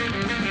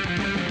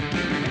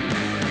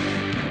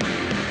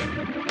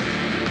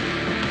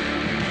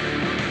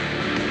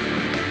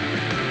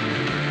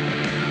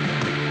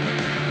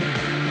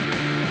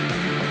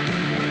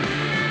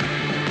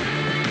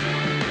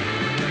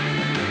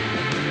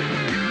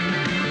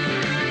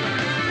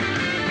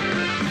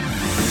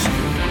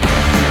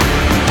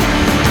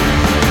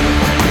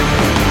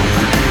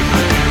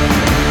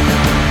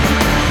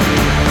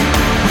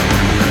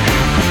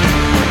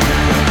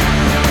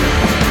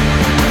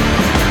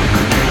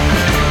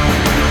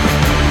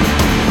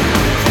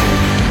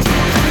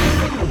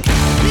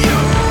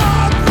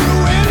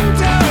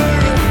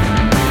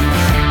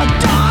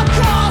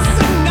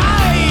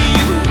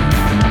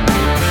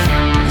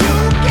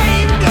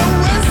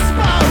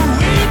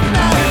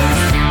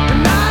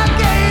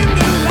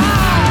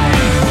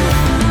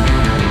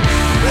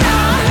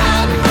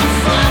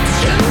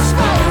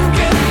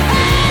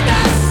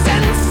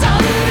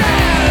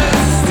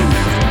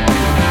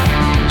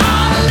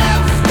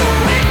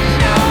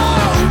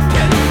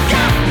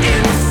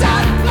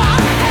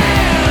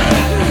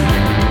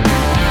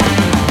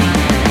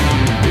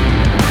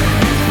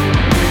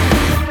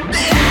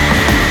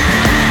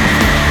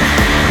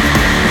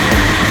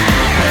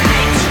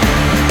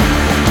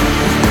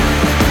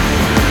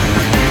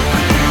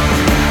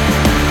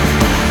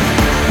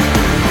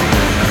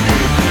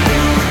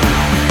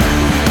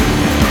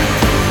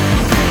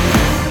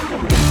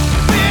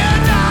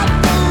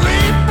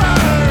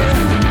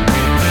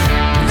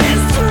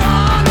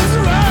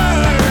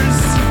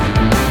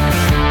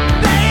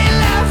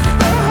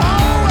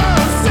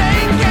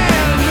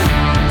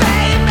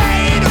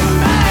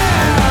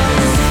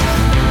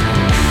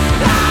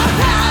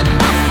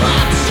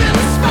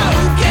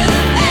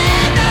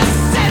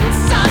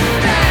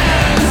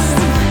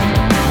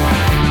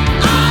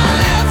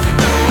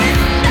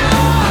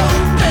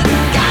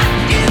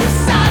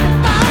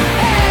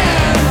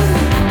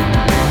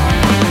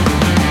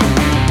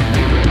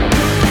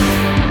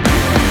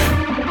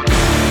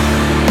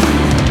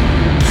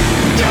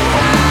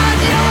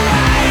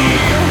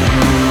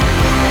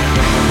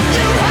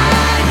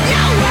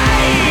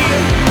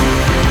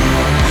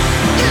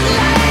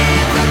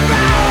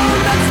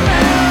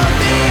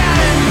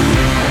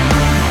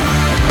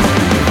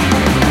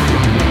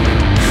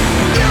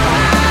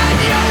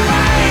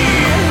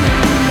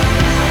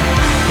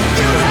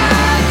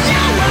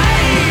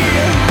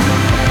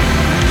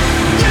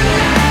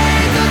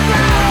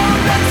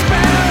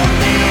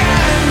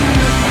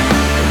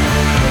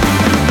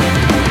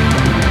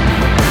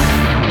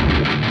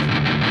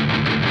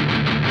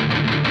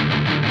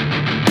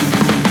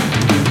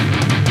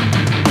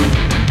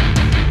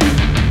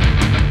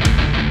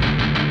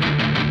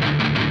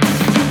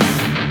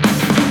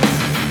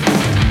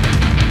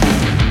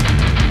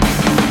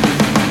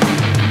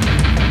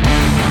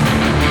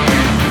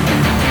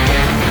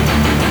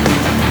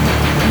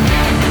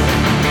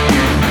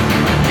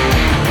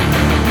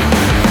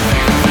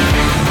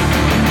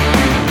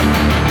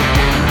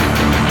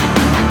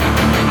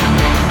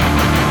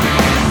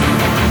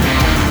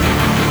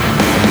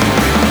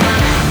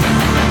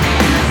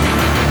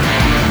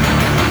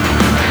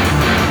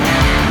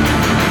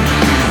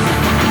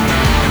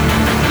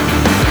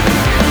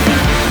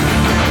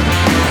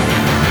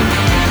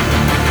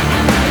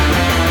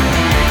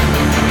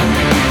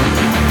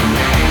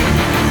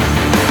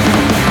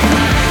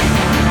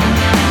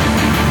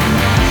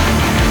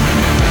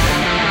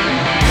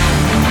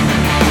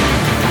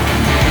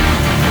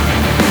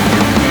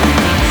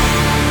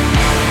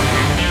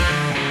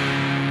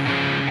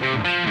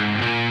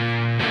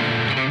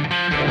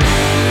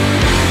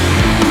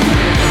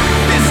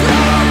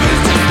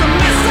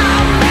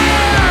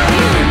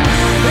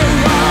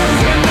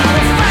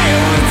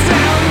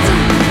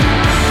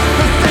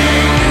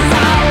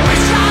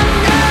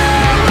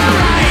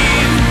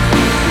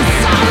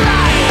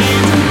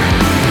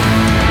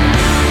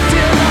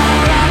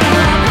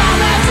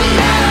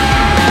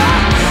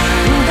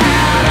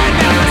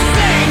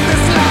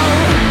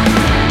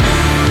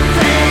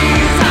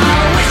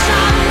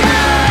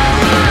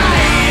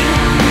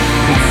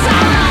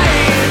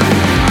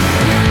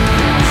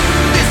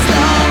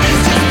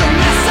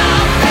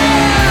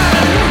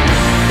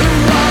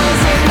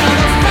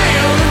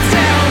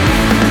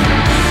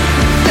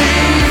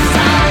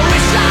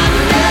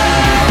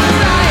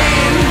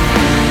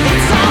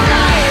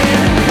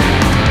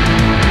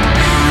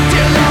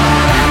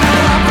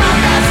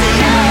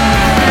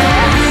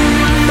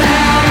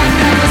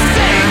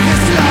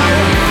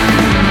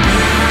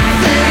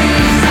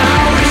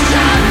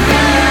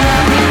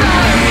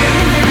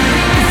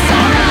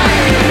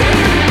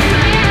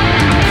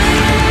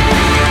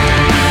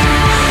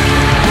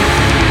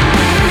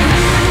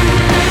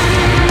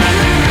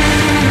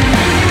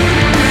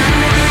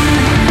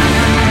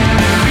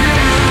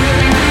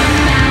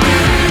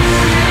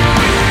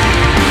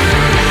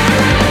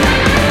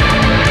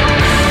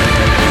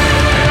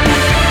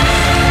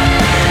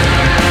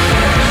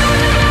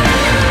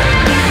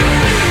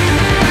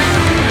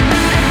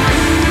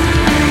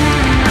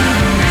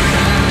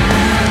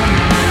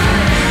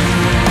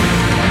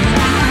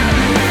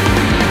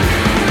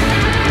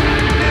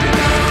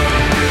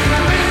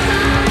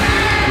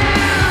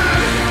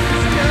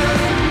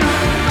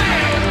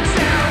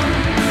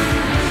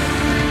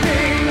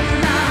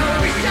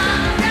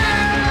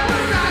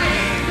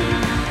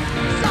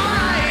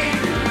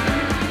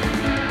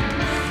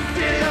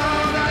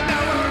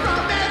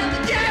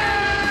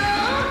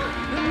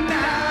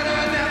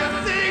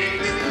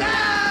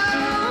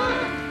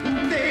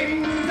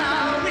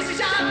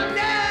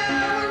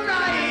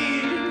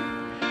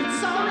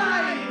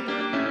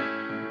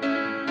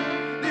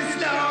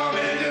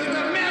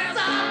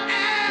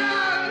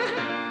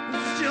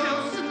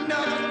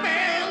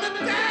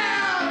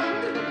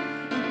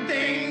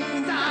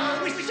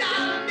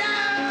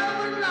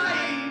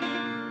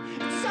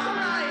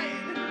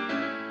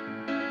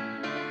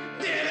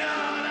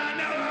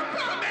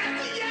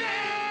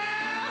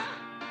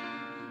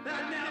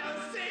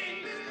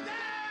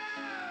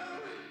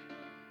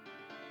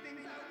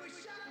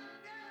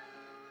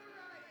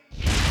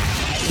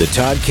 The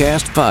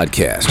Toddcast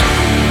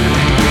Podcast.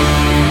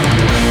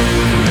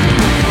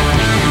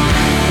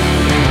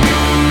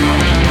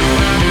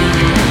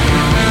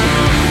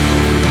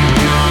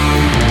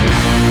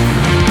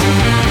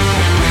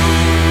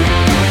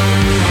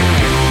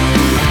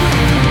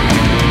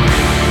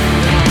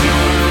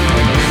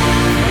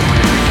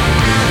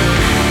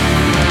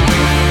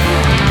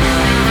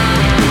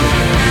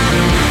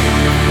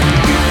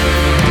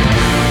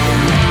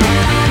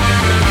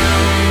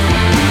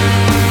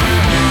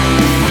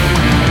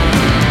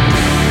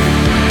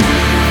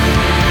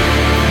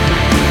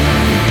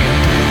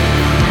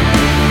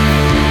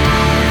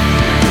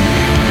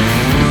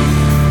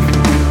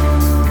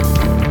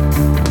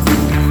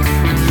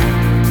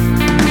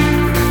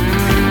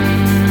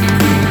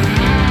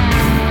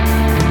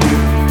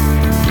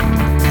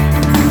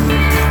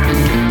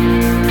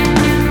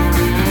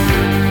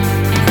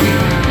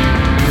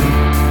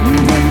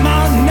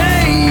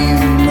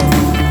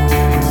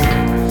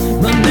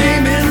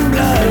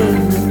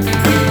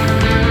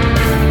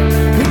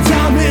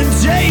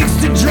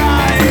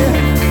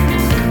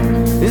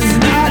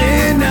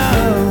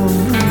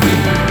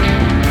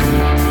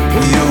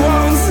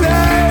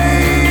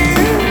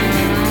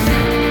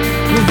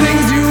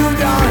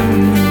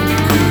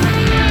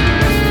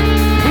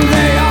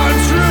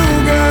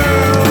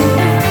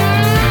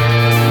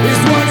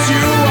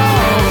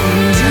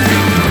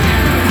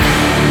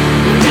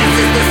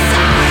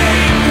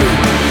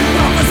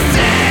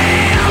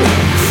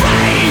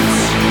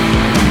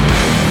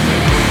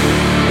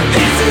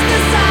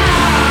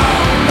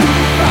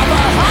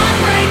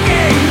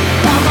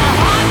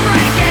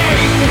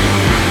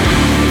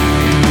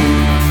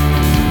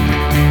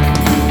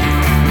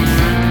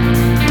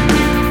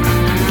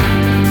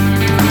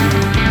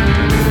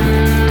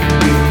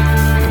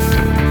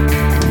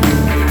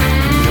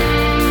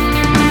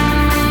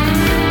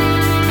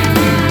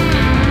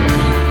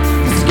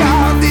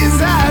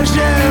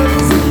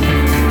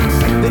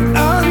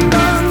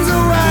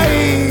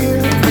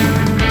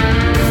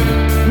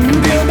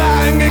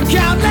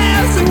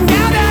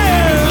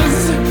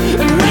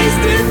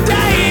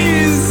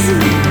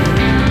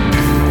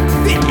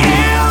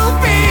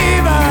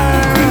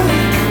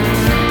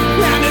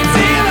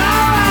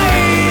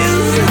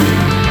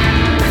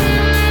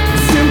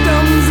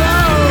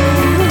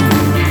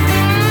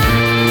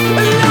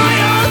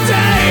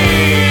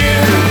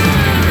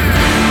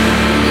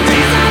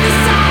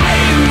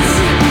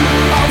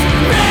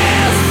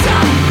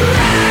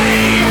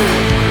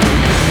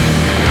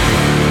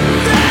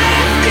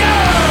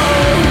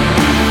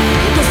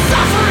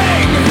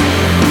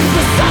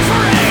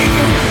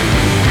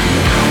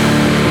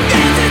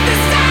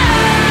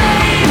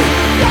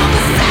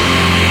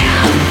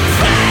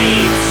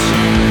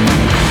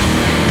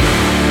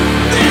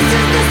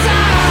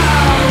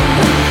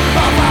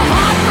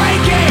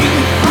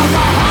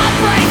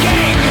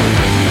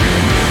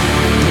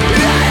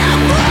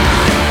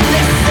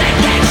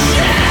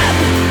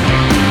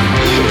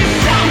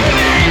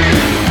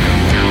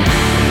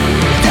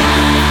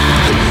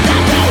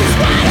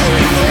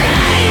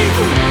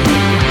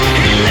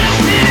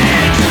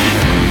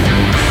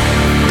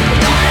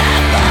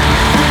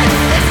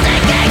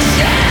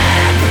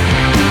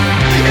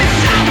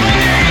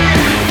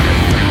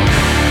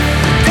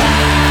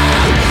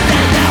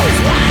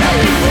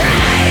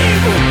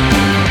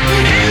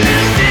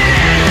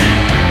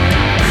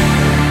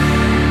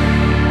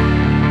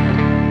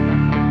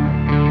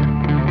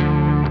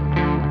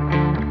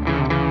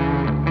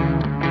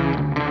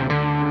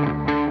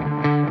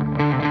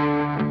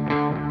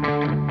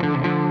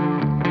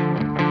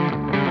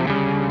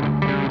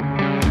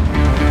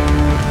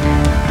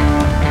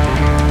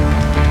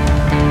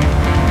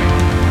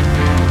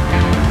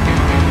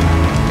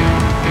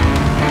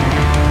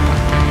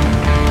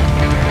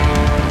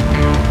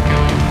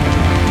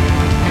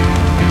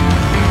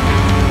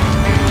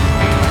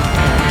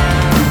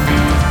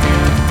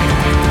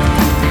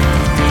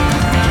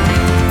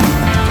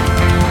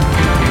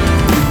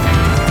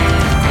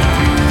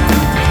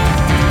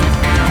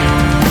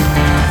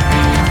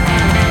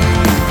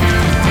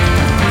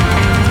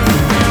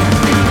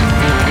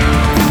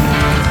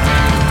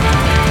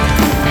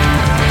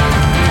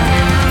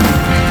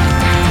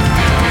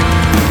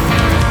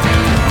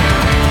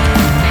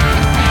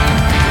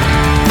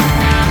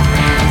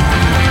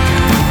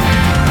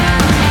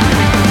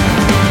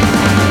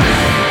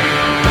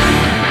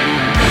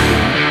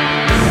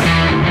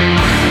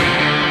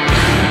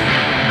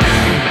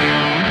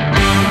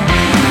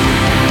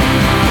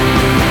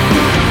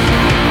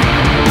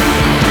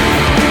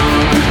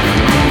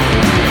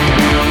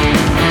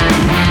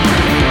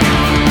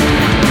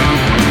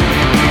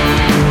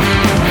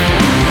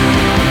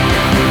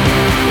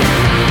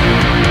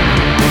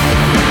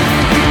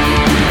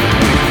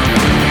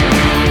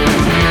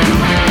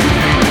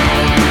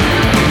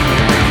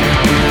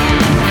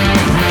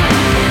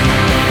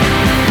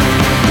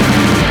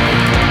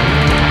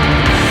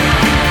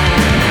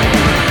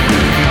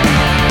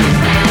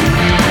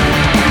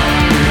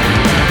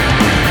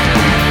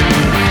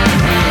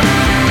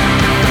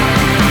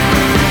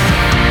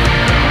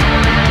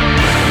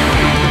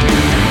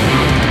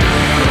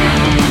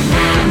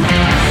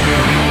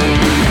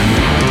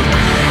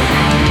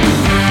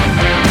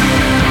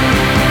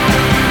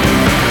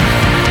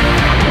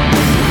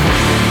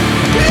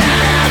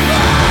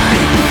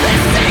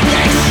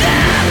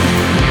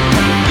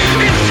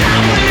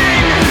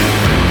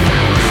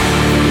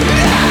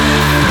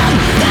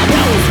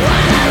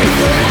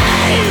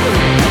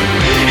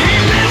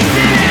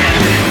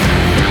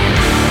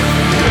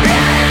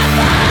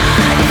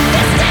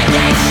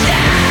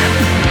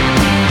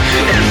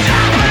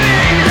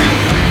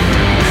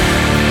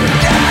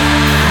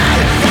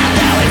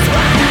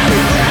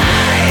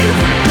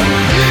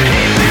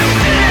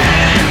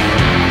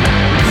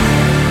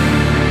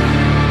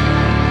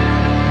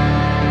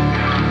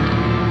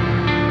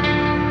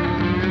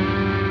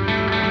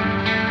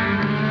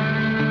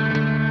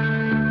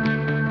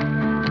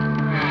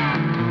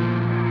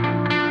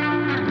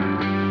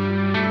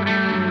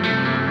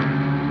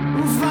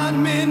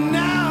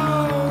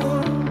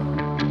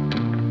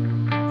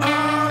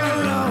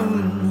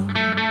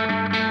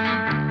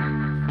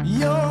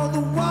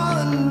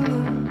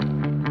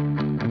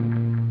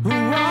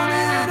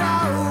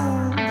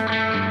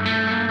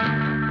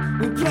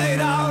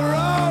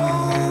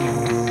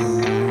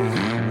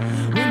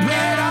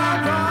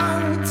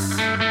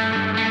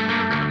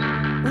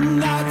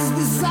 that's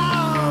the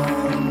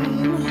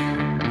sound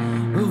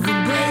of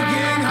a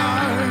breaking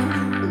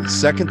heart.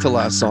 Second to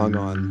last song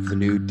on the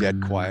new Dead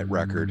Quiet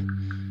record,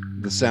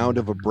 The Sound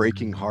of a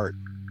Breaking Heart.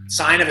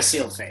 Sign of a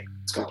Sealed Fate,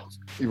 it's called.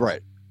 Right.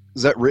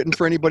 Is that written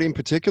for anybody in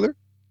particular?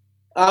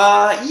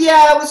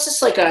 Yeah, it was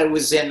just like I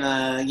was in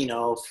a,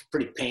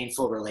 pretty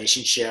painful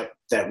relationship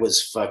that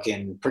was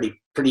fucking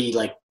pretty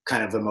like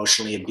kind of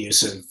emotionally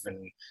abusive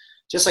and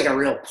just like a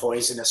real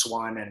poisonous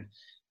one. And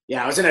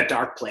yeah, I was in a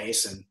dark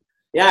place, and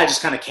yeah, I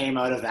just kind of came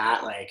out of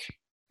that, like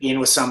being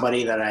with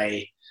somebody that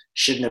I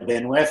shouldn't have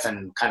been with,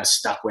 and kind of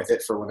stuck with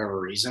it for whatever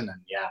reason.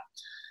 And yeah,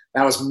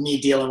 that was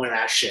me dealing with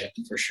that shit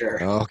for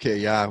sure. Okay.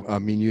 Yeah. I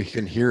mean, you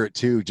can hear it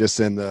too, just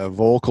in the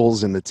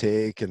vocals and the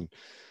take, and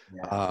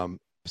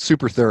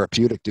super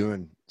therapeutic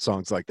doing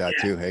songs like that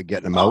too. Hey,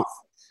 getting them out.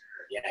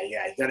 Yeah. You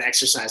got to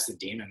exercise the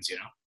demons,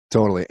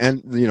 Totally.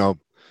 And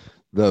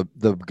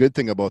the good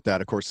thing about that,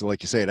 of course,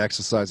 like you say, it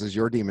exercises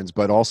your demons,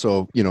 but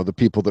also, the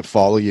people that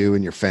follow you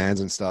and your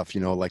fans and stuff,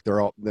 like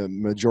the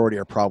majority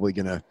are probably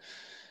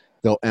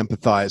they'll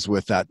empathize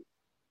with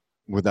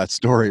that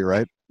story,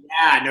 right?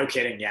 Yeah, no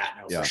kidding. Yeah,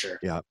 no, for sure.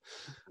 Yeah.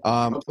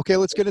 Okay,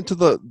 let's get into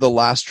the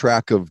last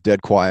track of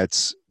Dead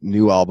Quiet's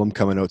new album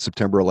coming out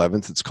September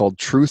 11th. It's called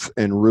Truth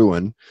and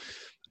Ruin.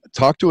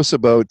 Talk to us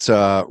about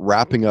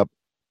wrapping up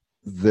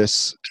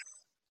this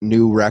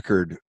new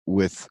record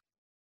with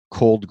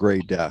Cold Gray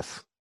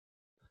Death.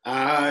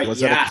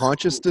 Was that a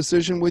conscious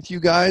decision with you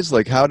guys?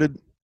 Like, how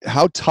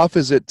tough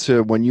is it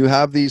to, when you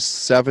have these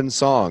 7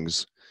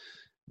 songs,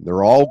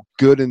 they're all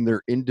good in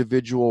their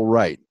individual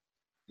right?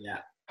 Yeah.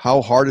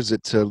 How hard is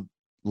it to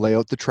lay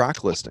out the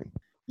track listing?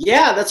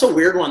 Yeah, that's a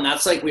weird one.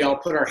 That's like we all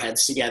put our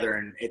heads together,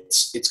 and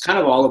it's kind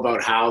of all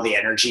about how the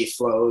energy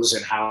flows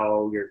and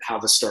how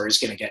the story's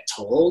going to get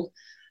told.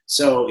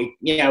 So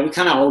yeah, we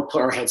kind of all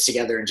put our heads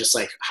together and just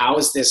like, how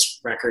is this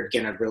record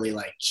going to really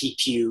like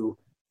keep you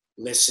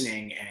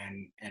listening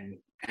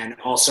and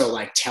also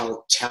like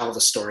tell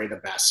the story the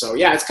best. So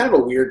yeah, it's kind of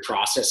a weird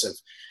process of,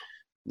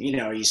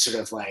 you sort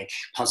of like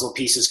puzzle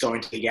pieces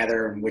going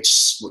together and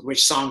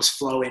which songs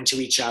flow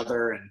into each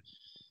other, and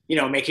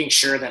making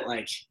sure that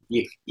like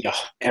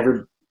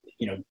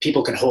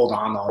people can hold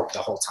on the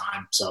whole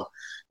time. So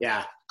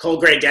yeah, Cold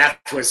Gray Death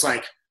was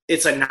like,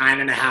 it's a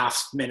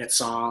 9.5-minute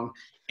song,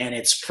 and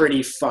it's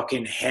pretty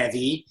fucking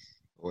heavy.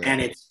 Oh, yeah.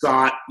 And it's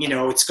got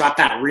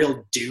that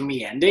real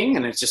doomy ending,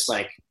 and it's just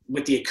like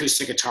with the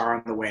acoustic guitar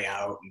on the way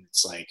out, and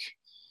it's like,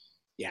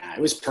 yeah,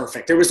 it was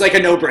perfect. It was like a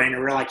no-brainer.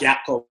 We're like, yeah,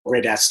 Cold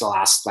Gray Death's the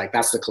last, like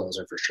that's the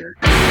closer for sure.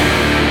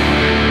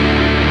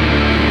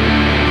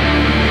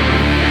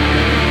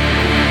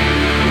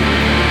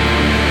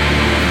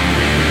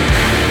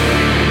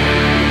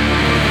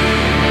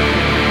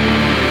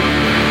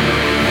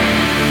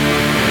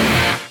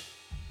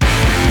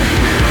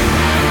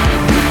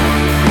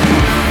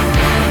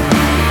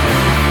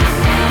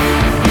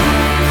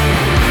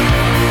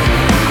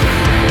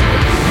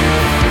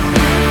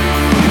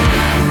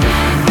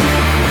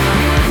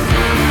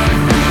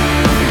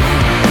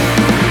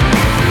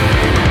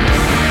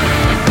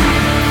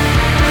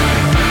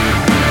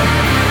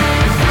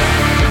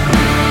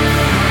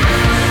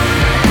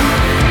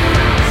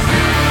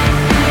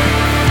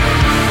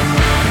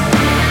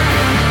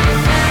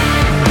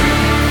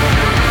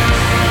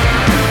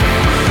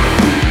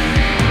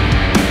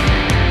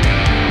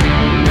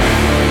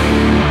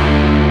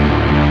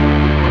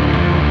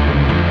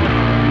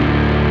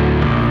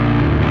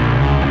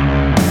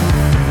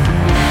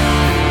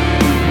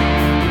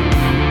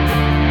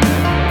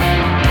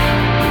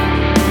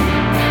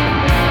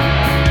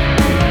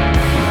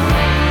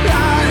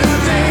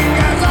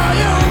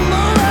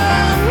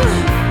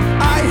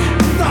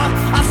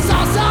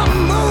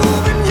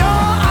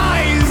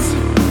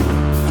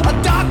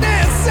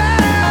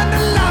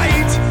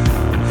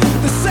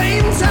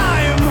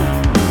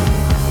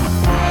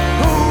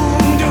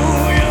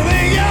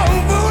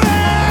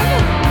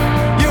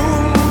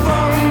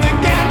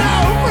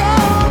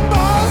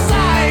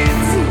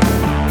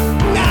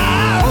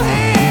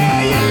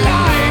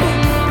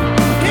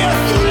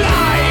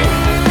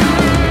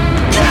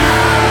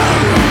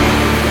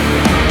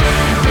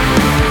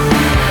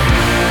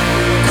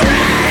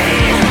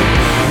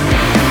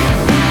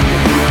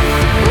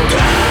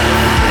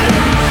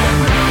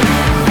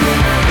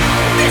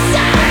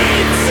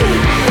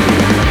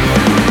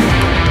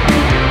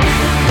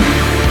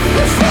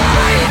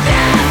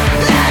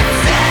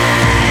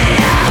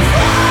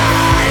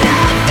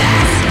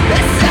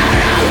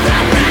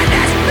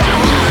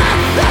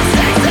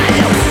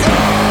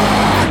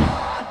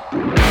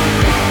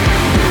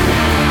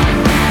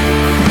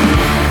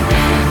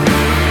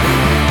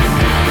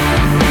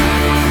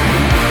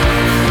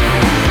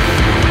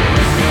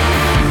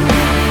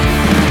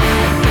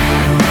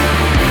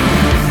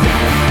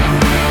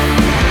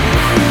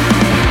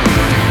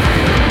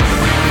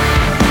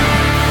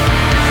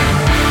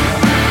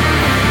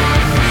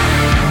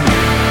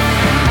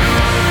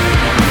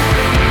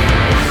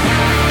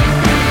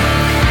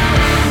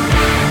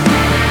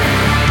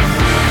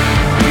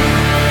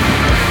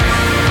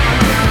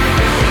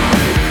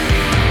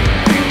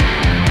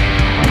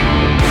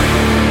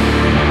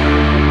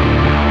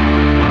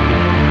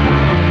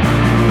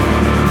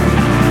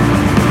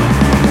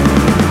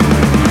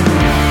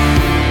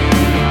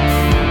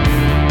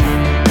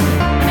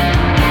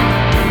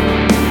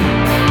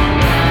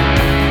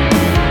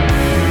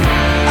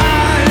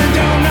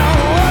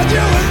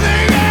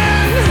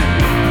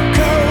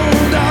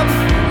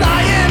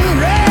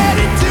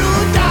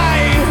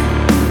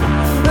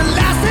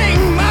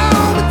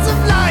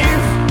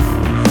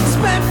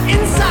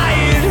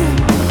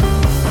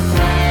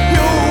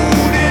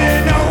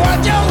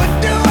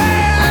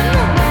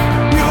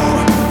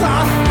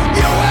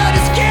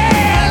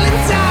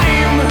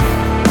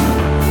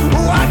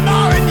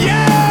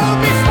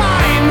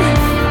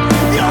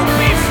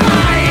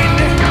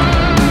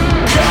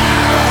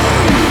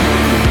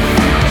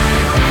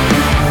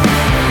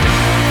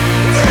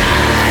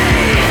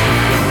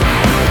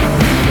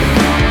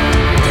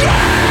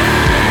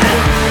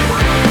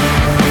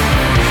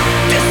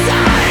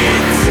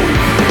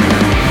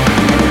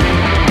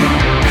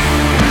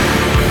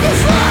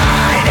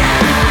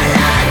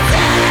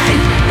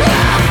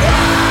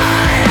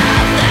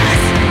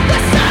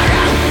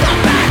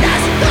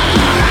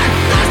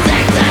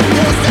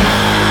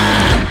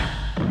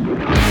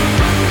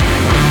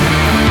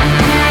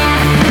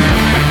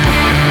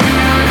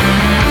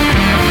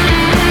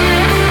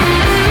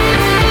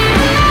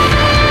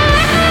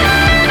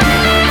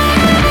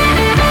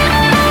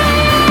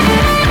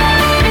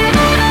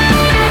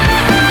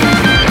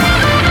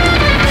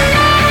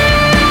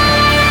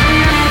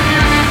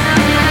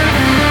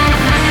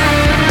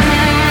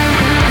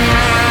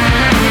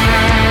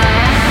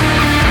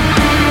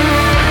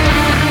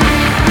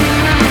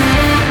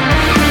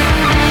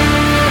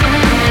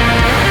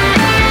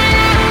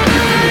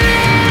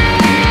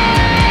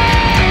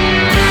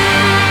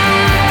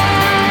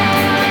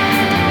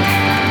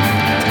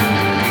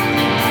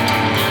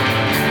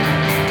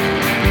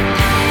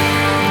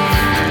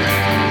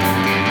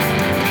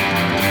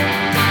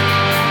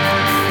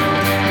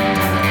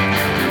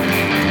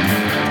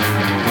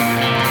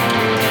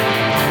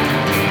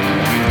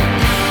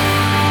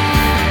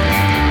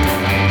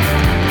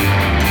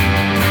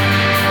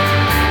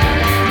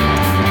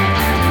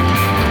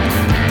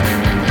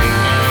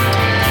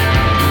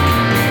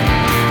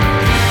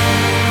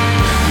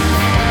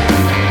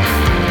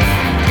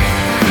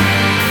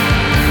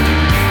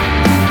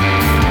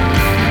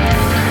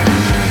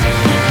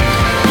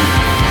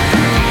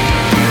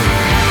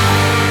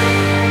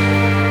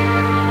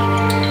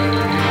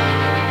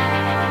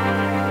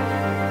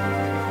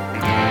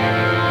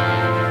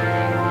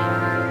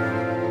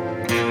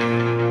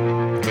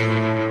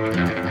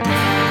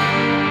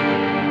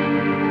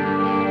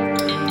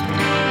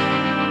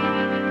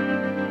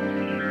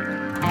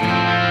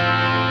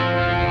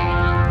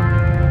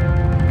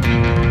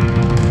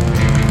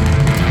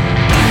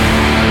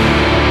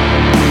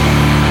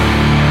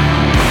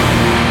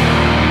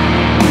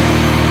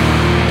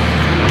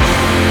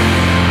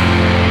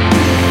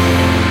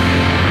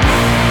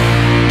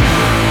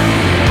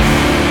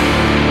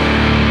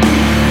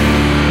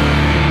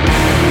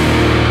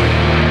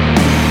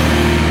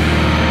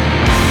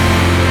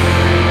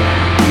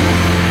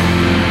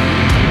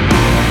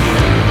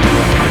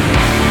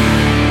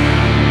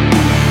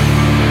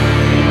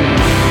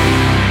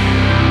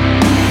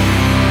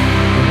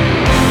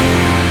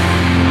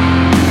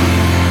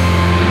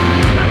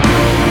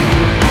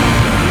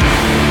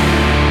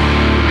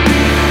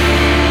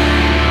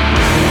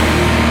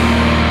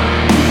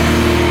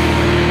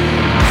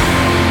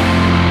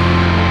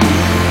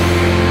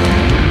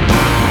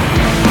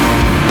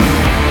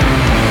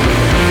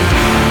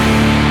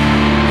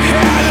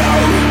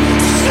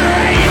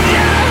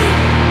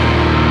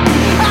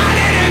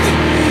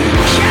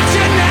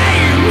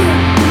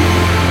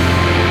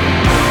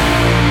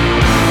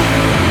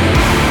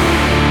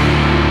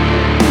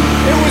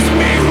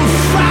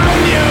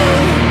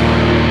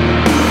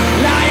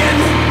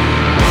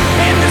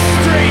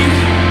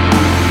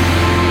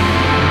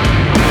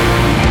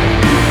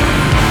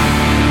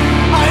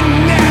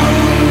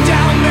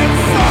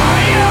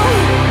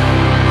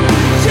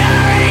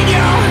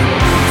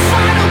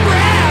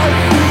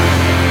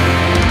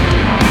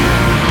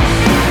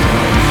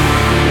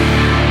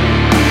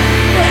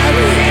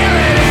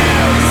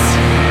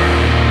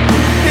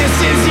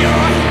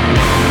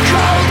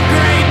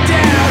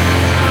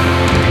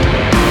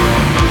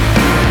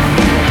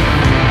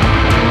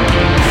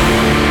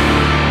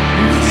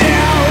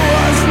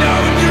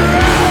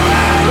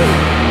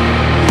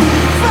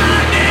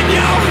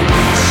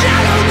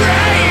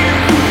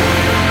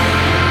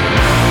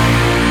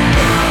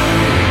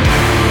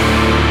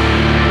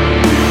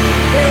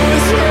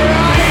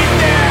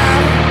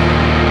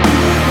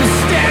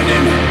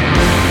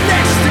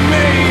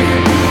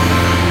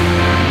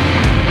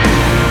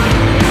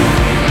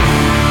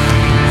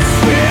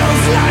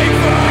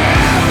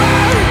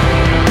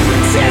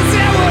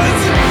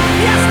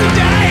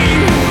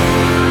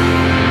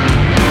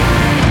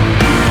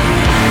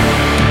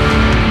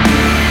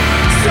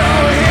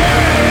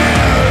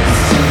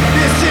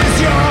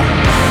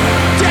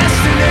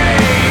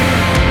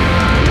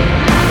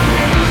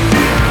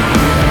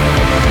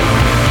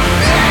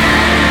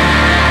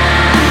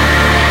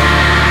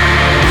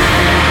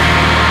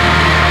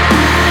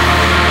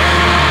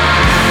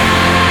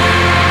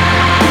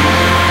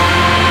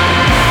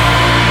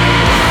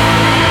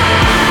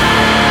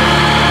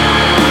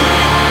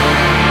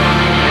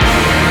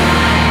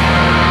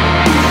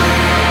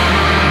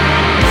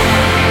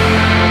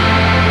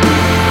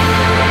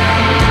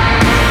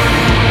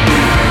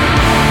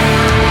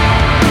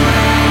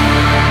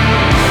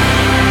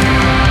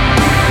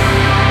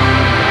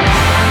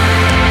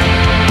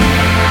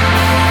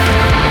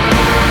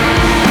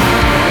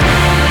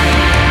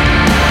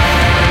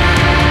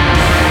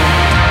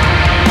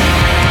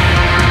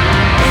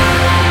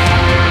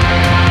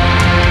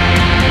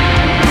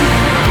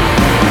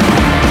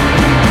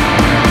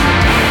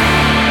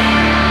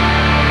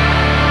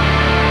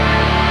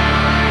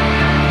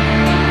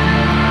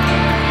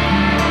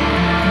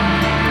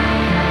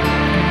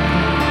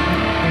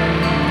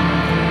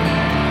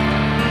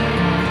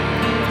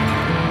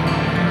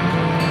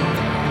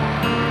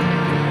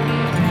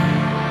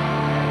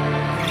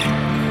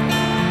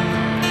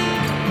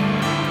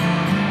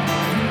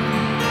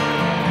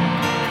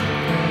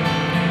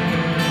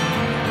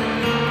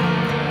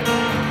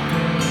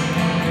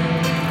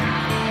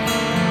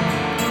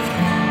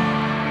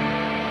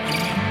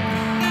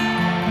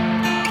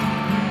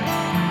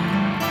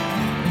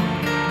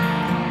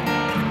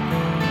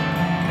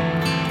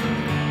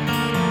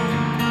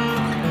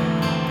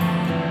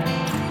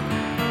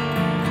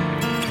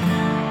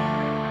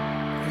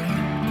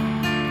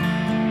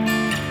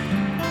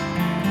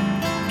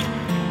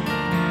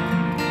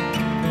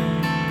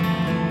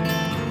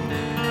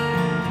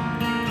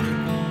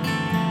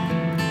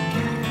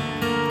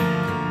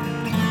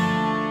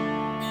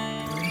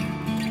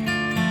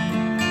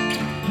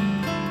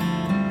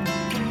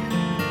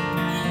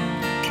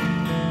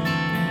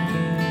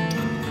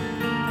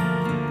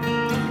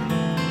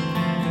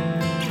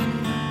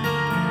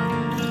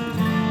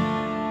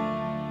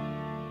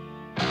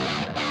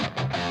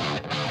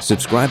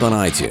 Subscribe on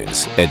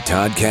iTunes at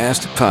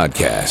Toddcast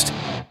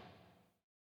Podcast.